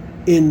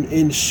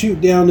and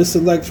shoot down this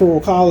electoral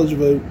college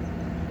vote,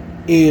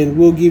 and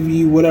we'll give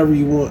you whatever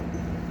you want.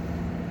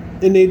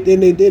 And they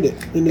did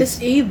it. And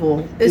it's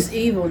evil. It's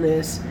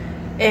evilness.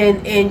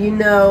 And you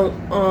know,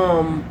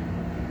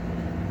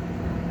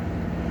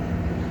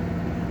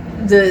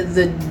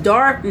 the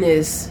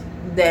darkness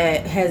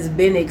that has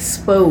been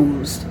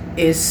exposed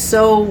is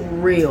so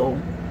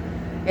real.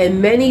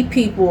 And many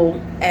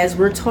people, as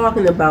we're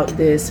talking about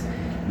this,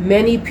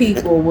 many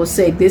people will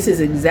say this is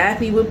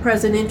exactly what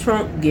President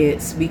Trump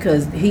gets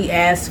because he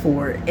asked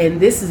for it. And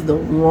this is the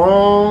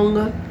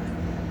wrong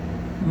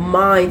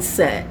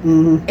mindset.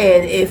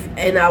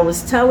 And I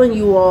was telling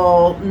you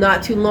all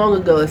not too long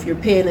ago, if you're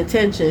paying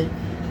attention,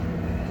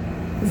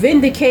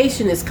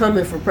 vindication is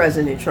coming for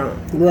President Trump.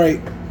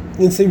 Right.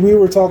 And see, we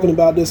were talking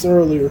about this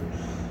earlier.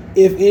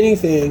 If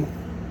anything,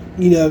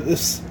 you know,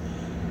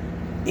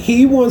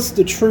 he wants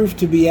the truth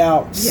to be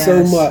out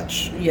so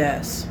much.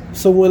 Yes.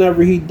 So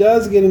whenever he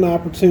does get an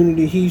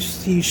opportunity,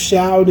 he's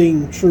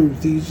shouting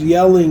truth. He's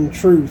yelling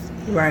truth.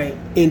 Right.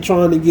 And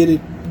trying to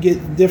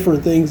get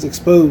different things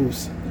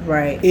exposed.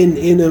 Right.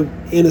 In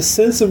a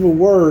sense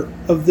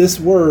of this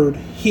word,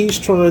 he's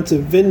trying to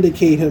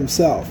vindicate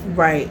himself.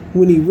 Right.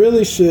 When he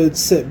really should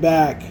sit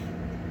back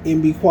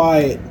and be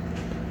quiet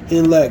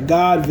and let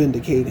God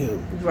vindicate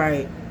him.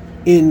 Right.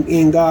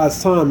 In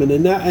God's timing,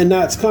 and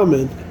that's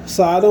coming.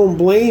 So I don't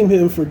blame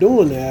him for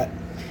doing that.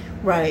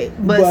 Right.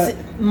 But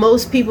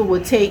most people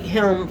would take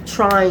him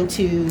trying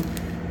to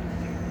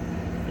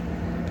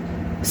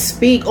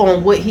speak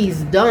on what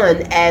he's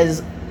done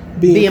as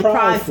being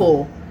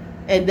prideful.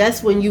 And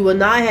that's when you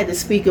and I had to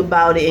speak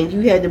about it, and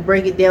you had to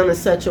break it down in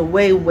such a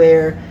way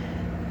where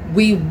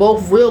we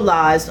both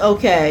realized,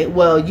 okay,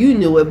 well, you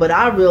knew it, but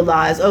I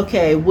realized,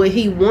 okay, what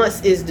he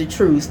wants is the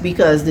truth,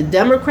 because the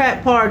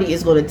Democrat Party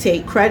is going to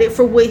take credit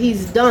for what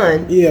he's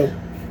done. Yeah.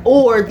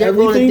 Or they're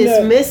going to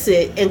dismiss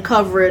it and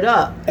cover it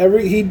up.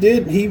 He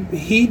did.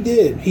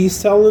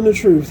 He's telling the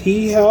truth.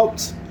 He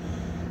helped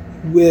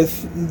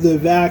with the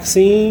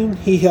vaccine.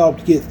 He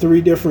helped get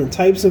 3 different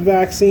types of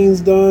vaccines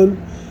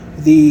done.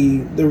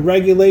 The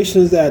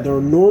regulations that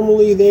are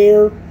normally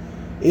there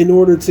in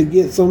order to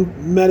get some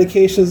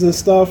medications and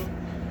stuff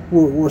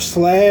were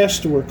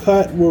slashed, were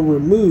cut, were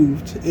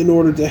removed in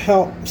order to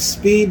help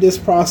speed this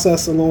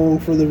process along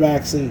for the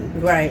vaccine.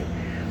 Right.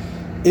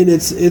 And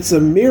it's a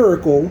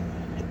miracle,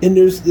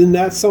 and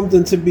that's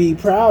something to be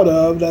proud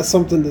of. That's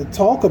something to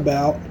talk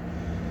about,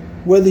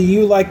 whether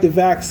you like the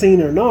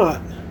vaccine or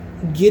not.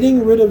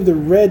 Getting rid of the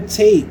red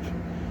tape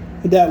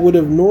that would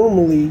have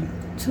normally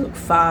took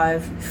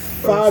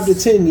 5 to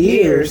 10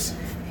 years.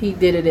 He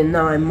did it in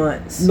 9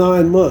 months.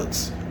 9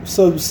 months.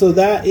 So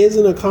that is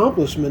an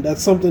accomplishment.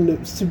 That's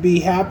something to be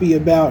happy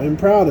about and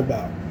proud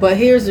about. But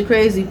here's the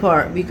crazy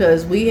part,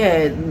 because we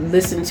had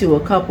listened to a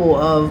couple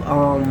of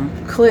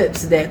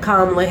clips that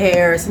Kamala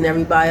Harris and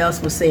everybody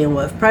else was saying,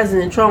 well, if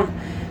President Trump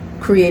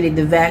created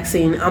the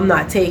vaccine, I'm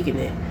not taking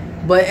it.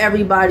 But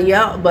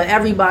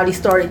everybody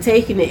started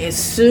taking it as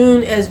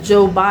soon as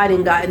Joe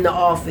Biden got into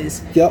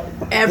office. Yep.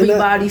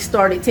 Everybody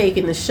started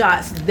taking the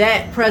shots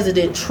that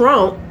President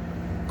Trump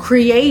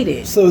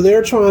created. So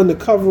they're trying to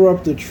cover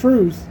up the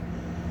truth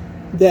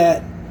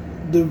that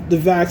the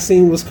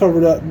vaccine was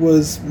covered up,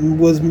 was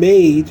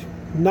made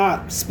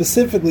not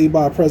specifically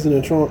by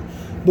President Trump,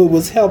 but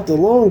was helped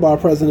along by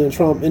President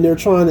Trump, and they're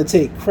trying to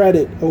take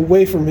credit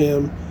away from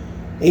him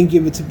and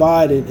give it to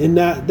Biden, and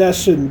that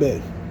shouldn't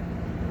be.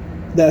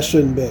 That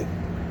shouldn't be.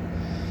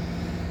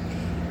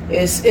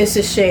 It's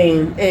a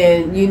shame,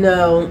 and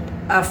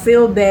I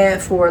feel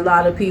bad for a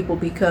lot of people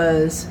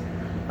because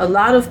a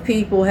lot of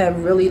people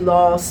have really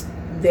lost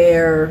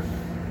their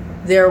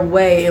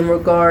way in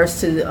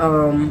regards to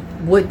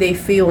what they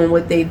feel and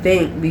what they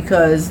think,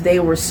 because they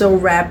were so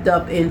wrapped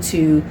up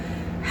into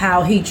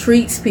how he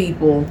treats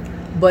people.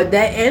 But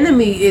that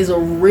enemy is a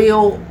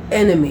real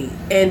enemy,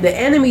 and the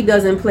enemy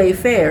doesn't play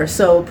fair.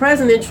 So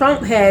President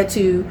Trump had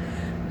to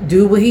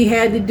do what he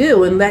had to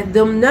do and let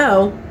them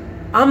know,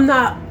 I'm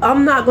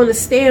not going to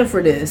stand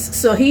for this.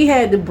 So he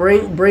had to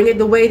bring it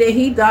the way that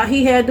he thought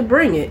he had to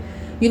bring it.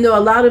 A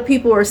lot of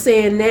people are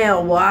saying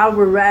now, well, I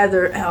would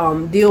rather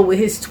deal with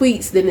his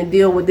tweets than to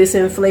deal with this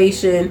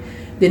inflation,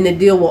 than to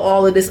deal with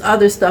all of this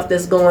other stuff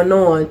that's going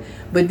on.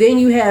 But then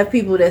you have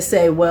people that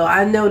say, well,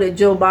 I know that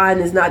Joe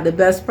Biden is not the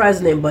best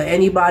president, but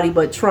anybody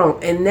but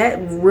Trump. And that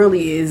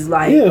really is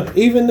like... Yeah,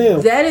 even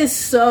now. That is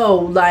so,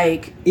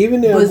 like,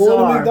 even now, bizarre.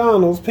 going to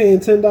McDonald's, paying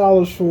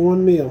 $10 for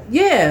one meal.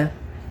 Yeah.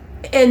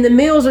 And the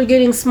meals are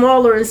getting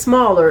smaller and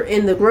smaller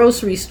in the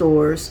grocery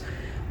stores.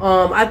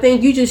 I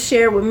think you just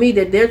shared with me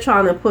that they're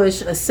trying to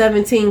push a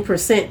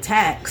 17%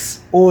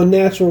 tax. On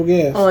natural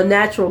gas. On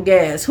natural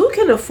gas. Who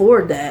can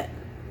afford that?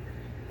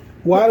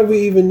 Why do we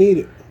even need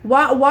it?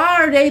 Why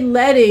are they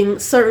letting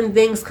certain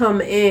things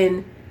come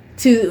in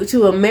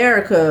to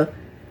America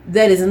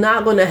that is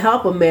not going to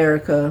help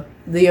America,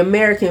 the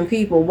American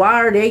people? Why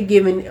are they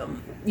giving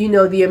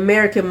the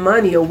American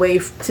money away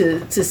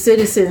to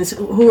citizens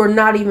who are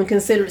not even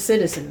considered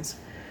citizens?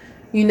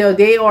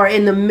 They are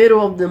in the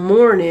middle of the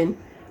morning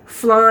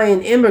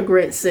flying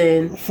immigrants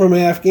in from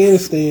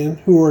Afghanistan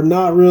who are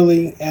not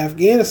really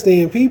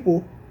Afghanistan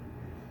people.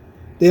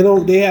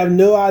 They have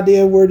no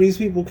idea where these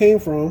people came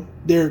from.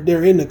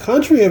 They're in the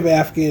country of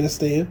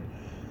Afghanistan,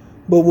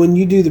 but when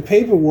you do the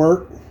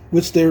paperwork,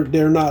 which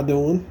they're not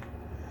doing,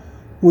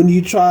 when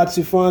you try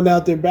to find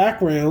out their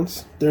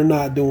backgrounds, they're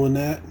not doing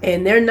that.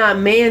 And they're not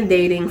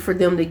mandating for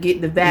them to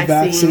get the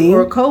vaccine.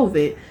 Or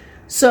COVID.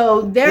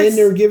 So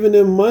they're giving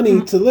them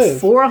money to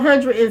live.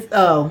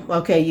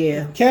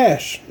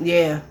 Cash.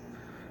 Yeah.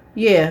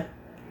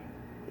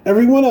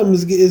 Every one of them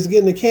is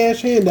getting a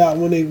cash handout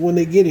when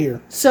they get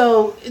here.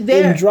 So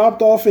they're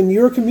dropped off in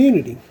your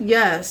community.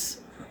 Yes.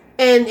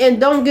 And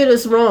don't get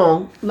us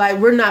wrong, like,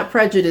 we're not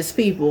prejudiced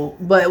people,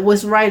 but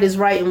what's right is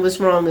right and what's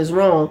wrong is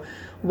wrong.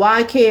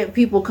 Why can't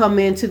people come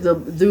into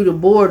through the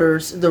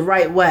borders the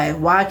right way?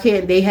 Why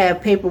can't they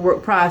have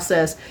paperwork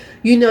process?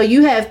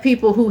 You have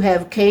people who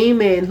have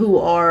came in who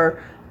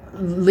are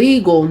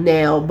legal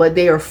now, but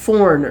they are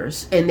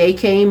foreigners, and they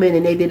came in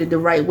and they did it the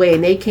right way,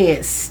 and they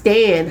can't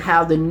stand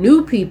how the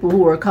new people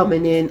who are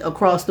coming in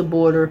across the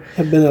border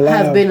have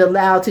been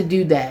allowed to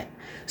do that.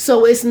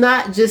 So it's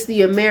not just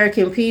the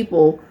American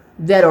people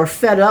that are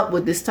fed up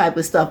with this type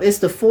of stuff. It's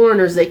the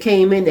foreigners that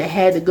came in that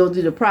had to go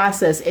through the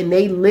process, and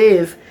they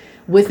live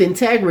with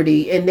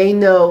integrity, and they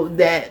know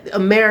that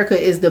America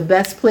is the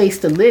best place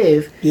to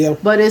live. Yeah.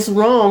 But it's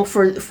wrong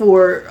for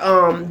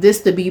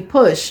this to be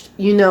pushed,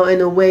 in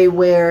a way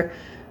where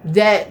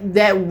that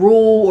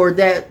rule or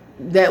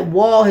that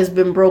wall has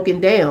been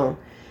broken down.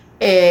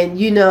 And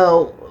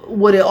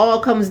what it all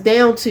comes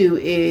down to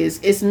is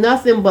it's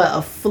nothing but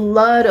a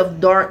flood of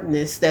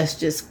darkness that's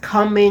just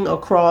coming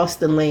across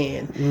the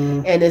land.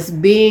 And it's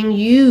being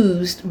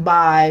used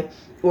by,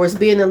 or it's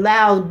being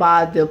allowed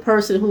by, the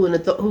person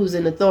who's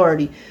in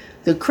authority.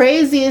 The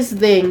craziest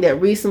thing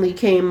that recently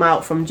came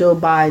out from Joe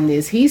Biden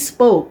is he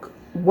spoke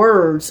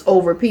words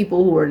over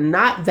people who are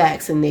not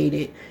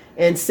vaccinated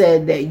and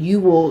said that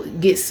you will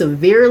get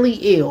severely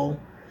ill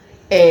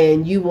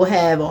and you will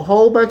have a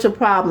whole bunch of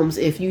problems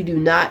if you do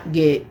not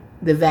get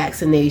the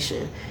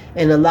vaccination.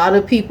 And a lot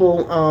of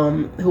people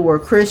who are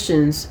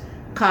Christians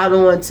caught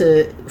on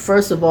to,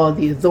 first of all,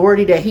 the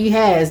authority that he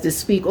has to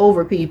speak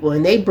over people,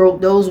 and they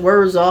broke those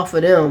words off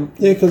of them.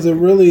 Yeah, because it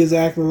really is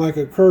acting like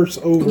a curse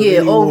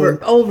over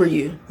over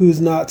you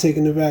who's not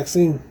taking the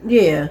vaccine.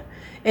 Yeah,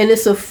 and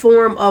it's a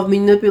form of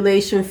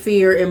manipulation,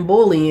 fear, and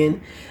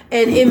bullying.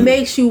 And it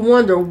makes you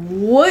wonder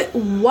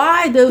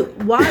why do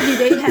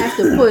they have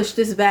to push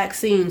this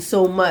vaccine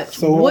so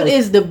much? What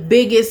is the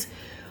biggest?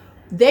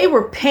 They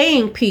were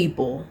paying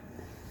people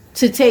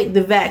to take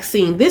the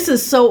vaccine. This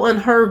is so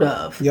unheard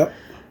of. Yep.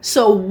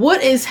 So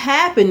what is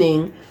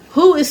happening?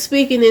 Who is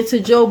speaking into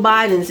Joe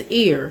Biden's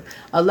ear?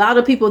 A lot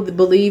of people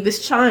believe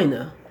it's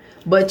China.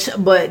 But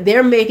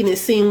they're making it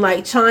seem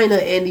like China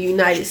and the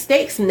United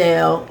States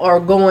now are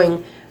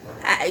going,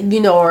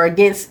 are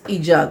against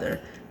each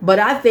other. But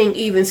I think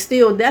even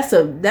still, that's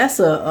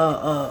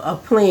a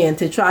plan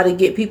to try to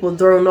get people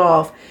thrown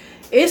off.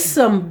 It's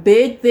some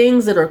big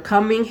things that are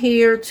coming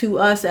here to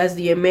us as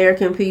the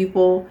American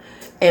people,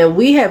 and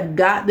we have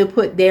got to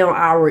put down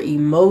our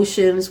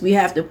emotions. We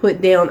have to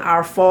put down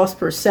our false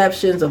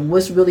perceptions of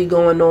what's really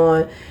going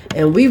on,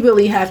 and we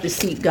really have to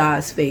seek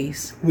God's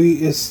face.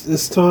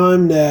 It's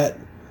time that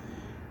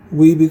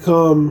we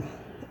become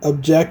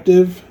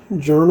objective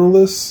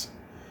journalists,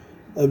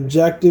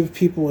 objective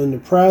people in the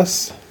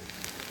press,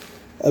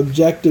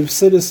 objective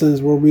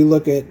citizens, where we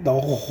look at the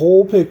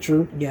whole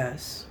picture.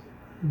 Yes.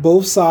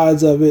 Both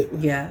sides of it.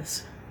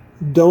 Yes.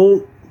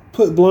 Don't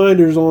put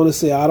blinders on and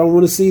say, I don't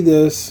want to see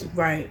this.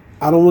 Right.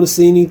 I don't want to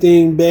see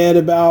anything bad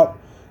about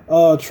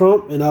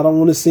Trump, and I don't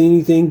want to see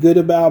anything good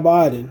about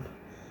Biden.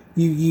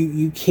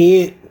 You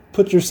can't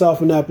put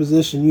yourself in that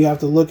position. You have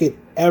to look at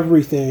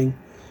everything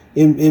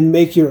and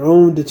make your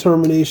own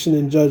determination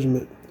and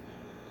judgment.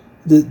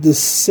 The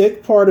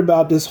sick part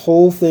about this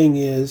whole thing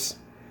is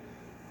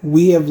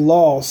we have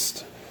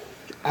lost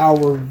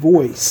our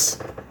voice,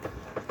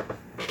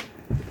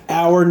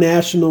 our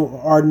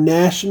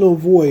national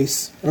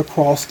voice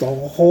across the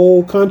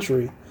whole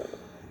country.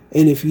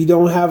 And if you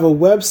don't have a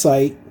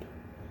website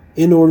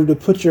in order to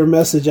put your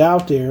message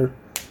out there,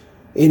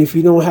 and if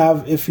you don't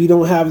have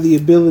the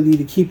ability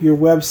to keep your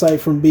website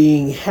from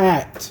being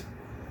hacked,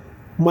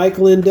 Mike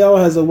Lindell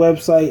has a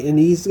website and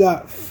he's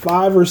got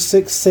 5 or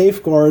 6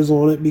 safeguards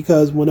on it,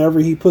 because whenever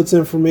he puts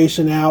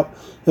information out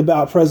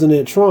about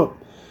President Trump,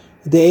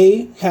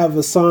 they have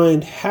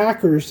assigned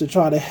hackers to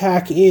try to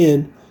hack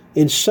in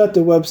and shut the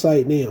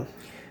website down.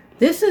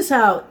 This is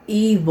how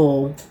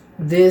evil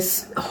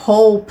this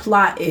whole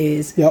plot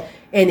is. Yep.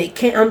 And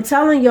I'm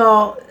telling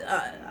y'all,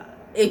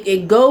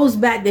 it goes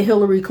back to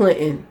Hillary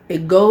Clinton.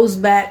 It goes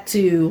back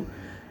to,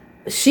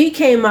 she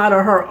came out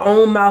of her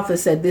own mouth and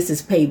said, this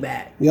is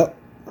payback. Yep.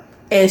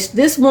 And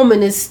this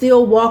woman is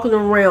still walking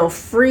around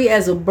free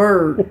as a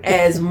bird,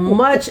 as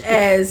much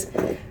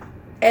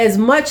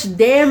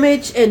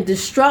damage and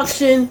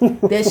destruction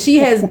that she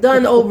has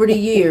done over the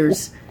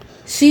years.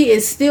 She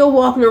is still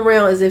walking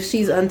around as if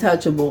she's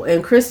untouchable.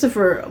 And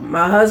Christopher,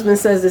 my husband,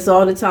 says this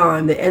all the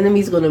time: the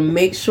enemy's going to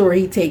make sure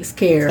he takes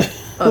care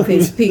of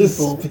his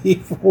people.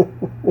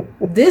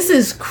 This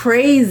is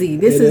crazy.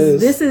 This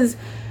is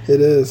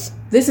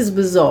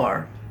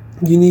bizarre.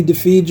 You need to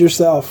feed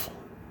yourself.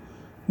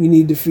 You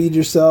need to feed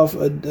yourself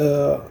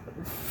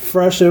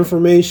fresh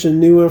information,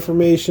 new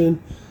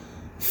information.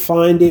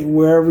 Find it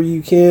wherever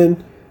you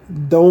can.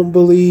 Don't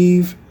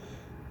believe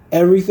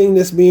everything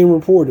that's being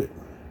reported.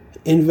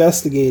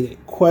 Investigate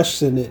it.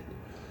 Question it.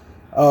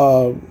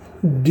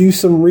 Do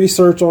some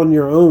research on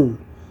your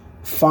own.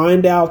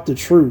 Find out the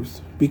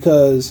truth,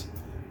 because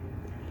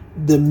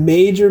the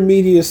major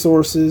media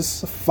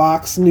sources,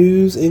 Fox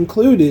News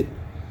included,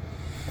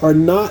 are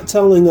not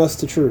telling us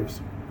the truth.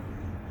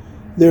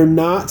 They're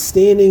not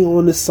standing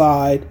on the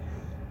side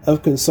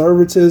of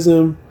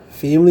conservatism,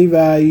 family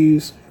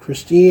values,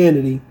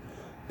 Christianity,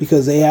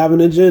 because they have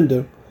an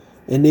agenda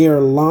and they are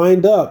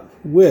lined up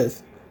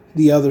with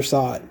the other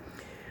side.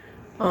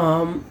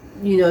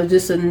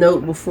 Just a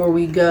note before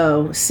we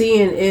go.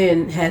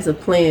 CNN has a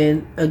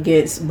plan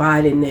against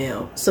Biden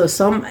now. So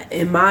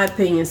in my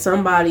opinion,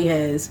 somebody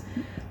has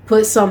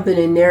put something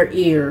in their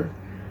ear,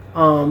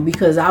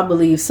 because I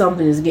believe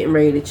something is getting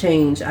ready to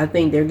change. I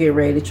think they're getting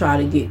ready to try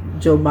to get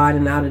Joe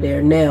Biden out of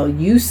there. Now,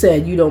 you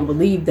said you don't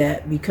believe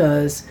that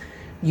because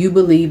you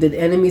believe that the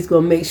enemy's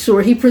going to make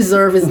sure he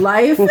preserve his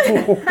life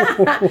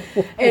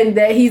and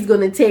that he's going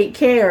to take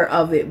care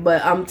of it.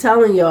 But I'm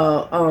telling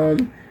y'all,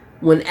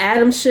 when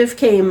Adam Schiff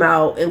came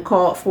out and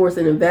called forth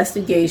an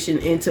investigation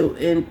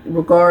in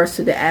regards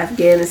to the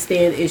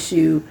Afghanistan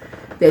issue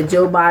that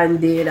Joe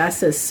Biden did, I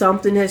said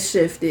something has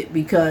shifted,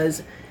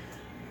 because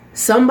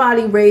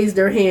somebody raised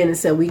their hand and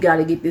said, we got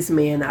to get this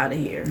man out of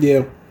here.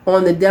 Yeah.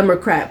 On the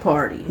Democrat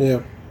Party.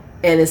 Yeah.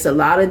 And it's a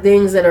lot of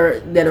things that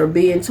are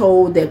being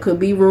told that could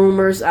be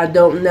rumors. I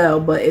don't know.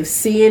 But if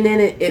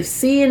CNN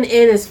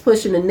is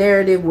pushing a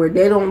narrative where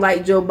they don't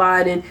like Joe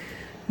Biden,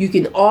 you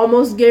can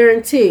almost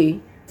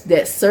guarantee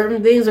that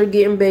certain things are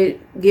getting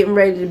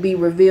ready to be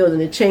revealed,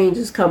 and a change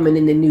is coming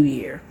in the new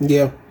year.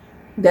 Yeah.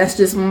 That's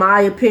just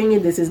my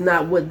opinion. This is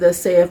not what thus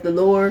saith the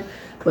Lord,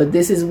 but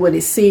this is what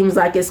it seems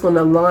like it's going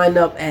to line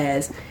up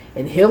as.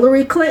 And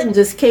Hillary Clinton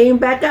just came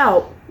back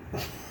out.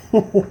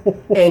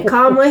 And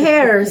Kamala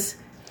Harris,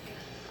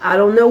 I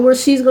don't know where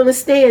she's going to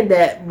stand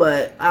at,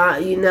 but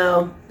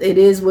it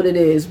is what it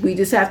is. We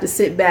just have to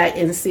sit back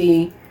and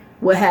see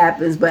what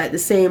happens. But at the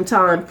same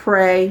time,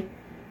 pray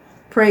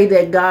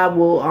that God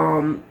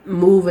will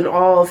move in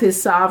all of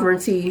his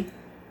sovereignty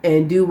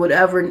and do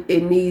whatever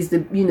it needs to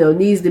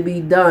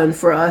be done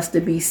for us to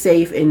be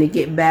safe and to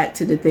get back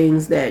to the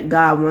things that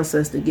God wants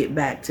us to get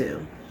back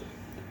to.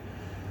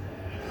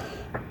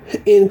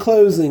 In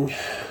closing,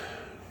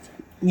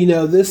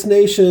 this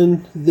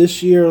nation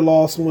this year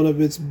lost one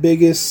of its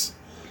biggest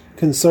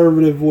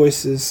conservative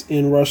voices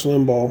in Rush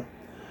Limbaugh.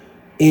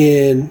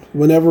 And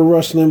whenever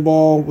Rush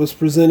Limbaugh was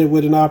presented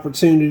with an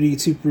opportunity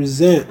to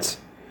present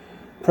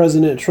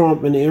President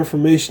Trump and the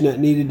information that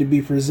needed to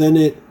be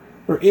presented,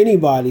 or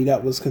anybody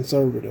that was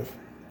conservative.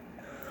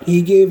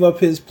 He gave up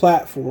his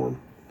platform,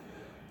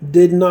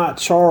 did not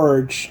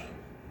charge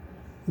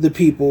the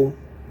people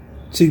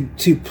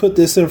to put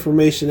this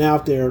information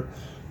out there,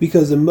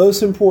 because the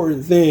most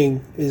important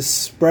thing is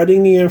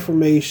spreading the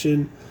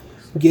information,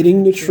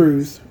 getting the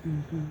truth,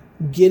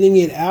 getting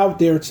it out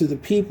there to the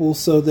people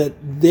so that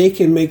they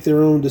can make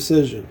their own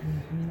decision.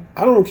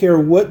 I don't care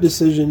what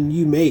decision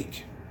you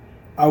make.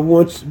 I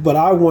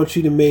want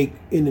you to make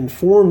an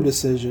informed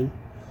decision,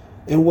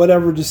 and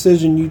whatever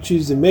decision you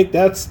choose to make,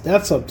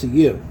 that's up to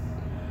you.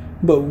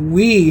 But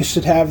we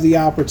should have the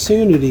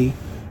opportunity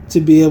to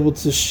be able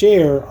to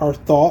share our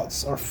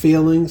thoughts, our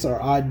feelings,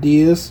 our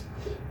ideas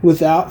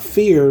without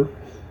fear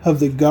of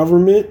the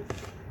government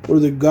or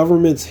the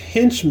government's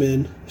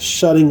henchmen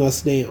shutting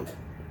us down.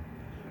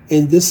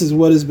 And this is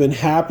what has been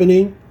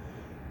happening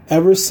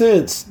ever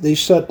since they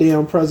shut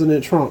down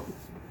President Trump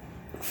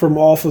from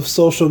off of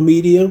social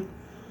media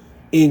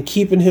and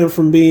keeping him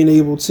from being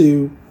able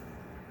to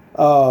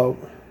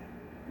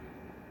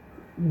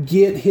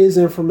get his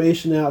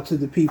information out to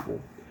the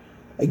people.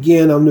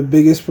 Again, I'm the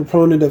biggest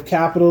proponent of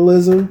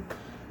capitalism,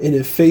 and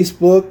if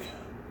Facebook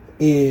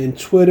and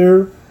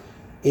Twitter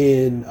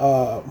and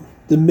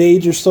the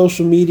major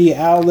social media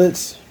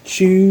outlets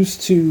choose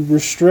to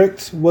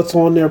restrict what's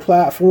on their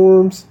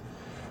platforms,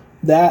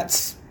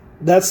 that's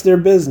their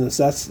business.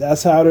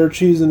 That's how they're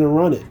choosing to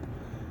run it.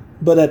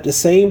 But at the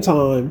same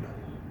time,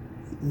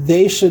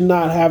 they should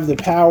not have the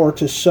power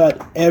to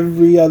shut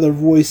every other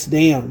voice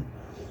down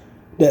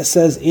that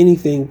says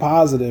anything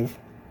positive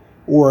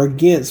or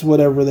against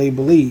whatever they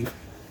believe.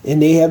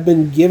 And they have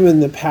been given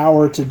the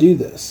power to do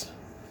this.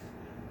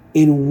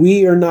 And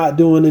we are not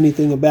doing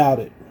anything about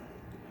it.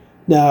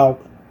 Now,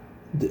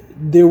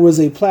 there was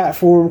a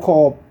platform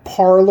called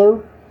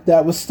Parler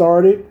that was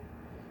started,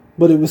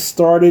 but it was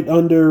started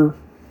under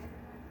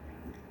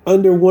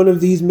one of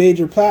these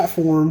major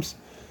platforms.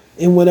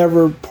 And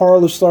whenever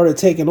Parler started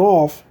taking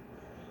off,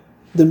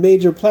 the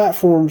major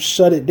platforms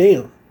shut it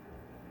down.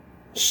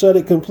 Shut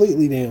it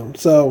completely down.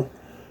 So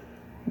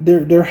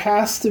there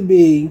has to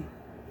be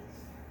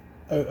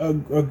a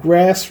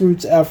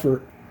grassroots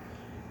effort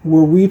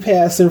where we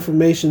pass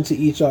information to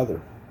each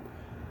other.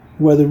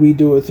 Whether we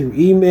do it through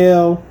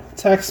email,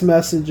 text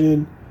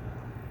messaging,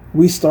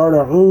 we start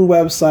our own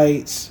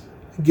websites,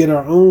 get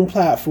our own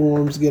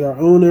platforms, get our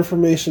own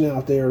information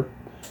out there.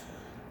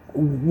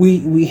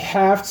 We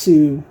have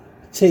to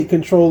take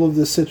control of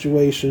this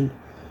situation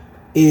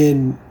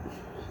and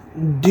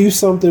do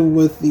something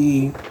with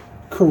the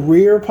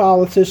career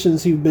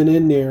politicians who've been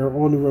in there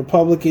on the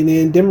Republican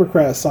and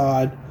Democrat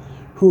side,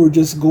 who are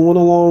just going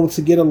along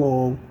to get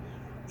along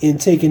and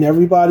taking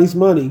everybody's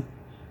money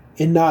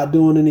and not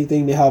doing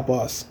anything to help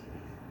us.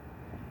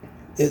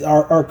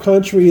 Our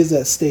country is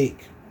at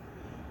stake.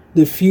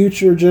 The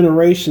future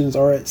generations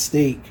are at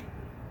stake,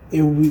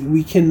 and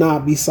we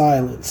cannot be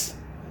silenced.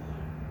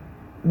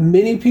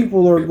 Many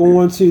people are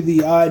going to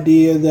the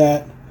idea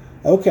that,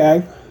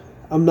 okay,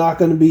 I'm not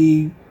going to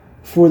be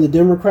for the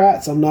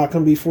Democrats, I'm not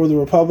going to be for the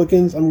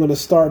Republicans, I'm going to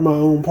start my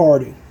own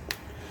party.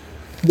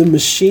 The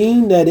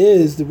machine that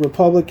is the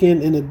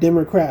Republican and the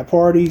Democrat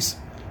parties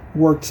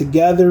work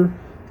together,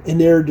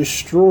 and they're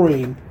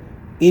destroying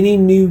any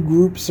new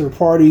groups or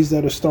parties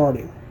that are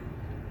starting.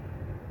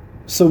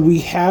 So we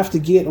have to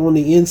get on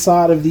the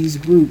inside of these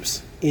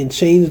groups and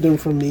change them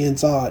from the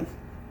inside,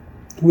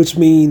 which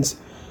means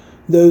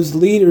those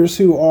leaders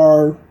who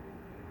are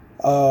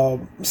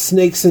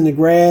snakes in the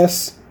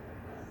grass,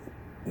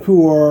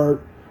 who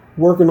are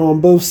working on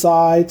both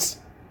sides,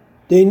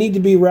 they need to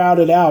be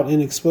routed out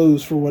and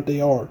exposed for what they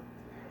are.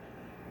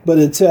 But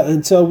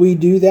until we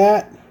do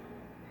that,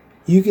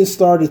 you can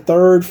start a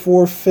third,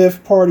 fourth,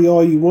 fifth party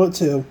all you want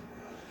to.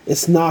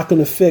 It's not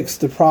going to fix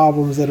the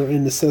problems that are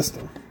in the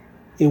system.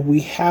 And we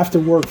have to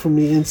work from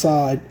the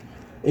inside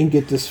and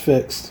get this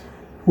fixed,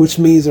 which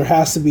means there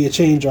has to be a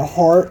change of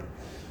heart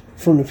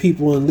from the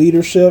people in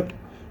leadership,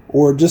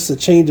 or just a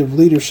change of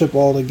leadership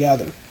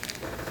altogether.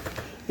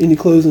 Any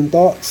closing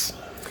thoughts?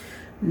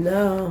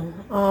 No.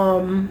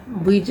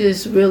 We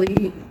just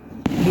really,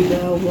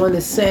 want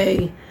to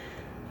say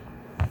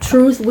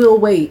truth will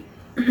wait.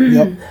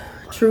 Yep.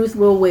 Truth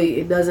will wait.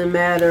 It doesn't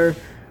matter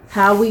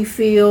how we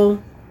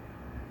feel.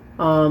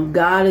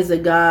 God is a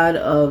God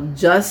of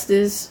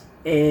justice,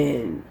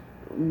 and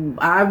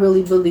I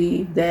really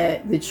believe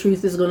that the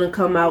truth is going to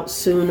come out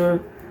sooner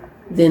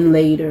than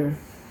later,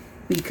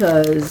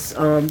 because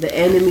the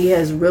enemy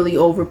has really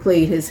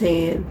overplayed his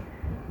hand,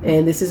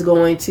 and this is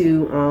going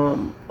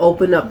to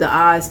open up the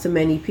eyes to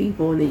many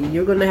people, and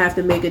you're going to have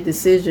to make a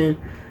decision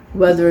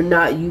whether or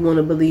not you want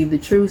to believe the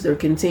truth or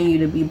continue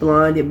to be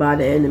blinded by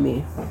the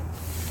enemy.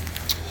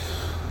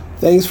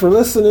 Thanks for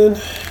listening.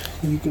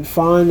 You can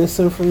find this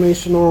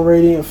information on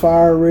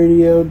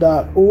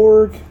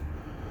radiantfireradio.org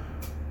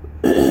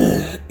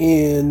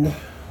and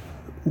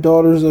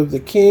Daughters of the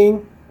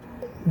King.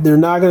 They're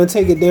not going to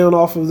take it down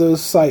off of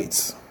those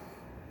sites.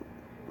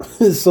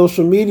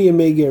 Social media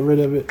may get rid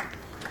of it,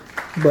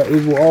 but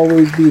it will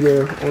always be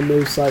there on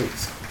those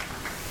sites.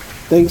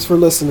 Thanks for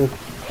listening.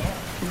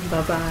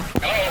 Bye-bye.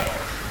 Hello?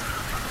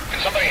 Can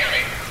somebody hear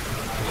me?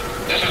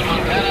 This is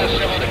Montana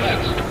Civil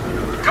Defense.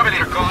 Cover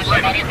leader calling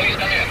Raven. Somebody please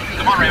come in.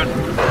 Come on, Raven.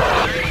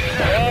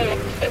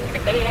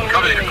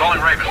 Cover leader calling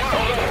Raven.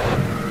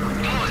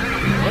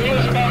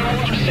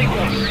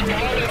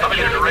 Cover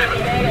leader to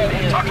Raven.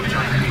 Talk to me,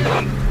 Raven.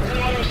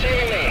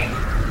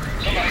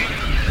 Somebody.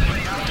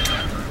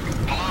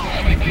 Hello?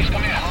 Somebody please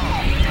come in.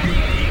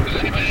 Is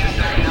anybody out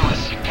there? Ellis,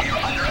 you're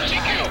under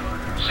CQ.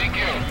 CQ.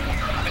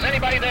 Is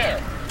anybody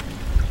there?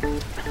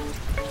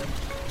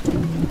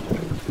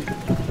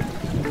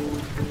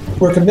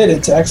 We're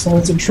committed to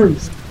excellence and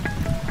truth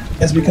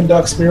as we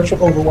conduct spiritual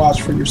overwatch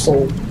for your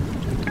soul.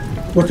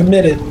 We're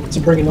committed to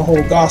bringing the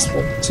whole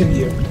gospel to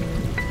you.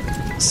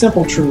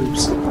 Simple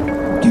truths,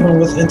 given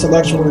with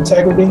intellectual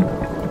integrity,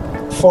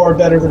 far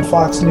better than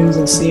Fox News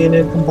and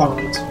CNN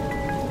combined.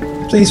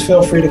 Please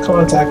feel free to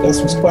contact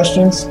us with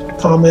questions,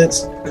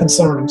 comments,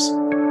 concerns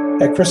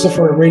at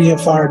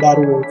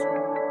Christopher@radiantfire.org.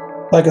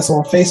 Like us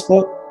on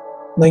Facebook,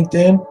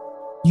 LinkedIn,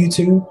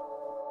 YouTube,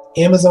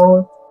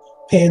 Amazon,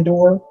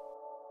 Pandora,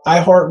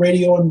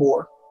 iHeartRadio, and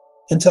more.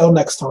 Until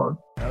next time.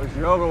 That was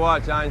your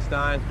Overwatch,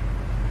 Einstein.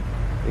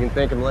 You can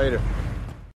thank him later.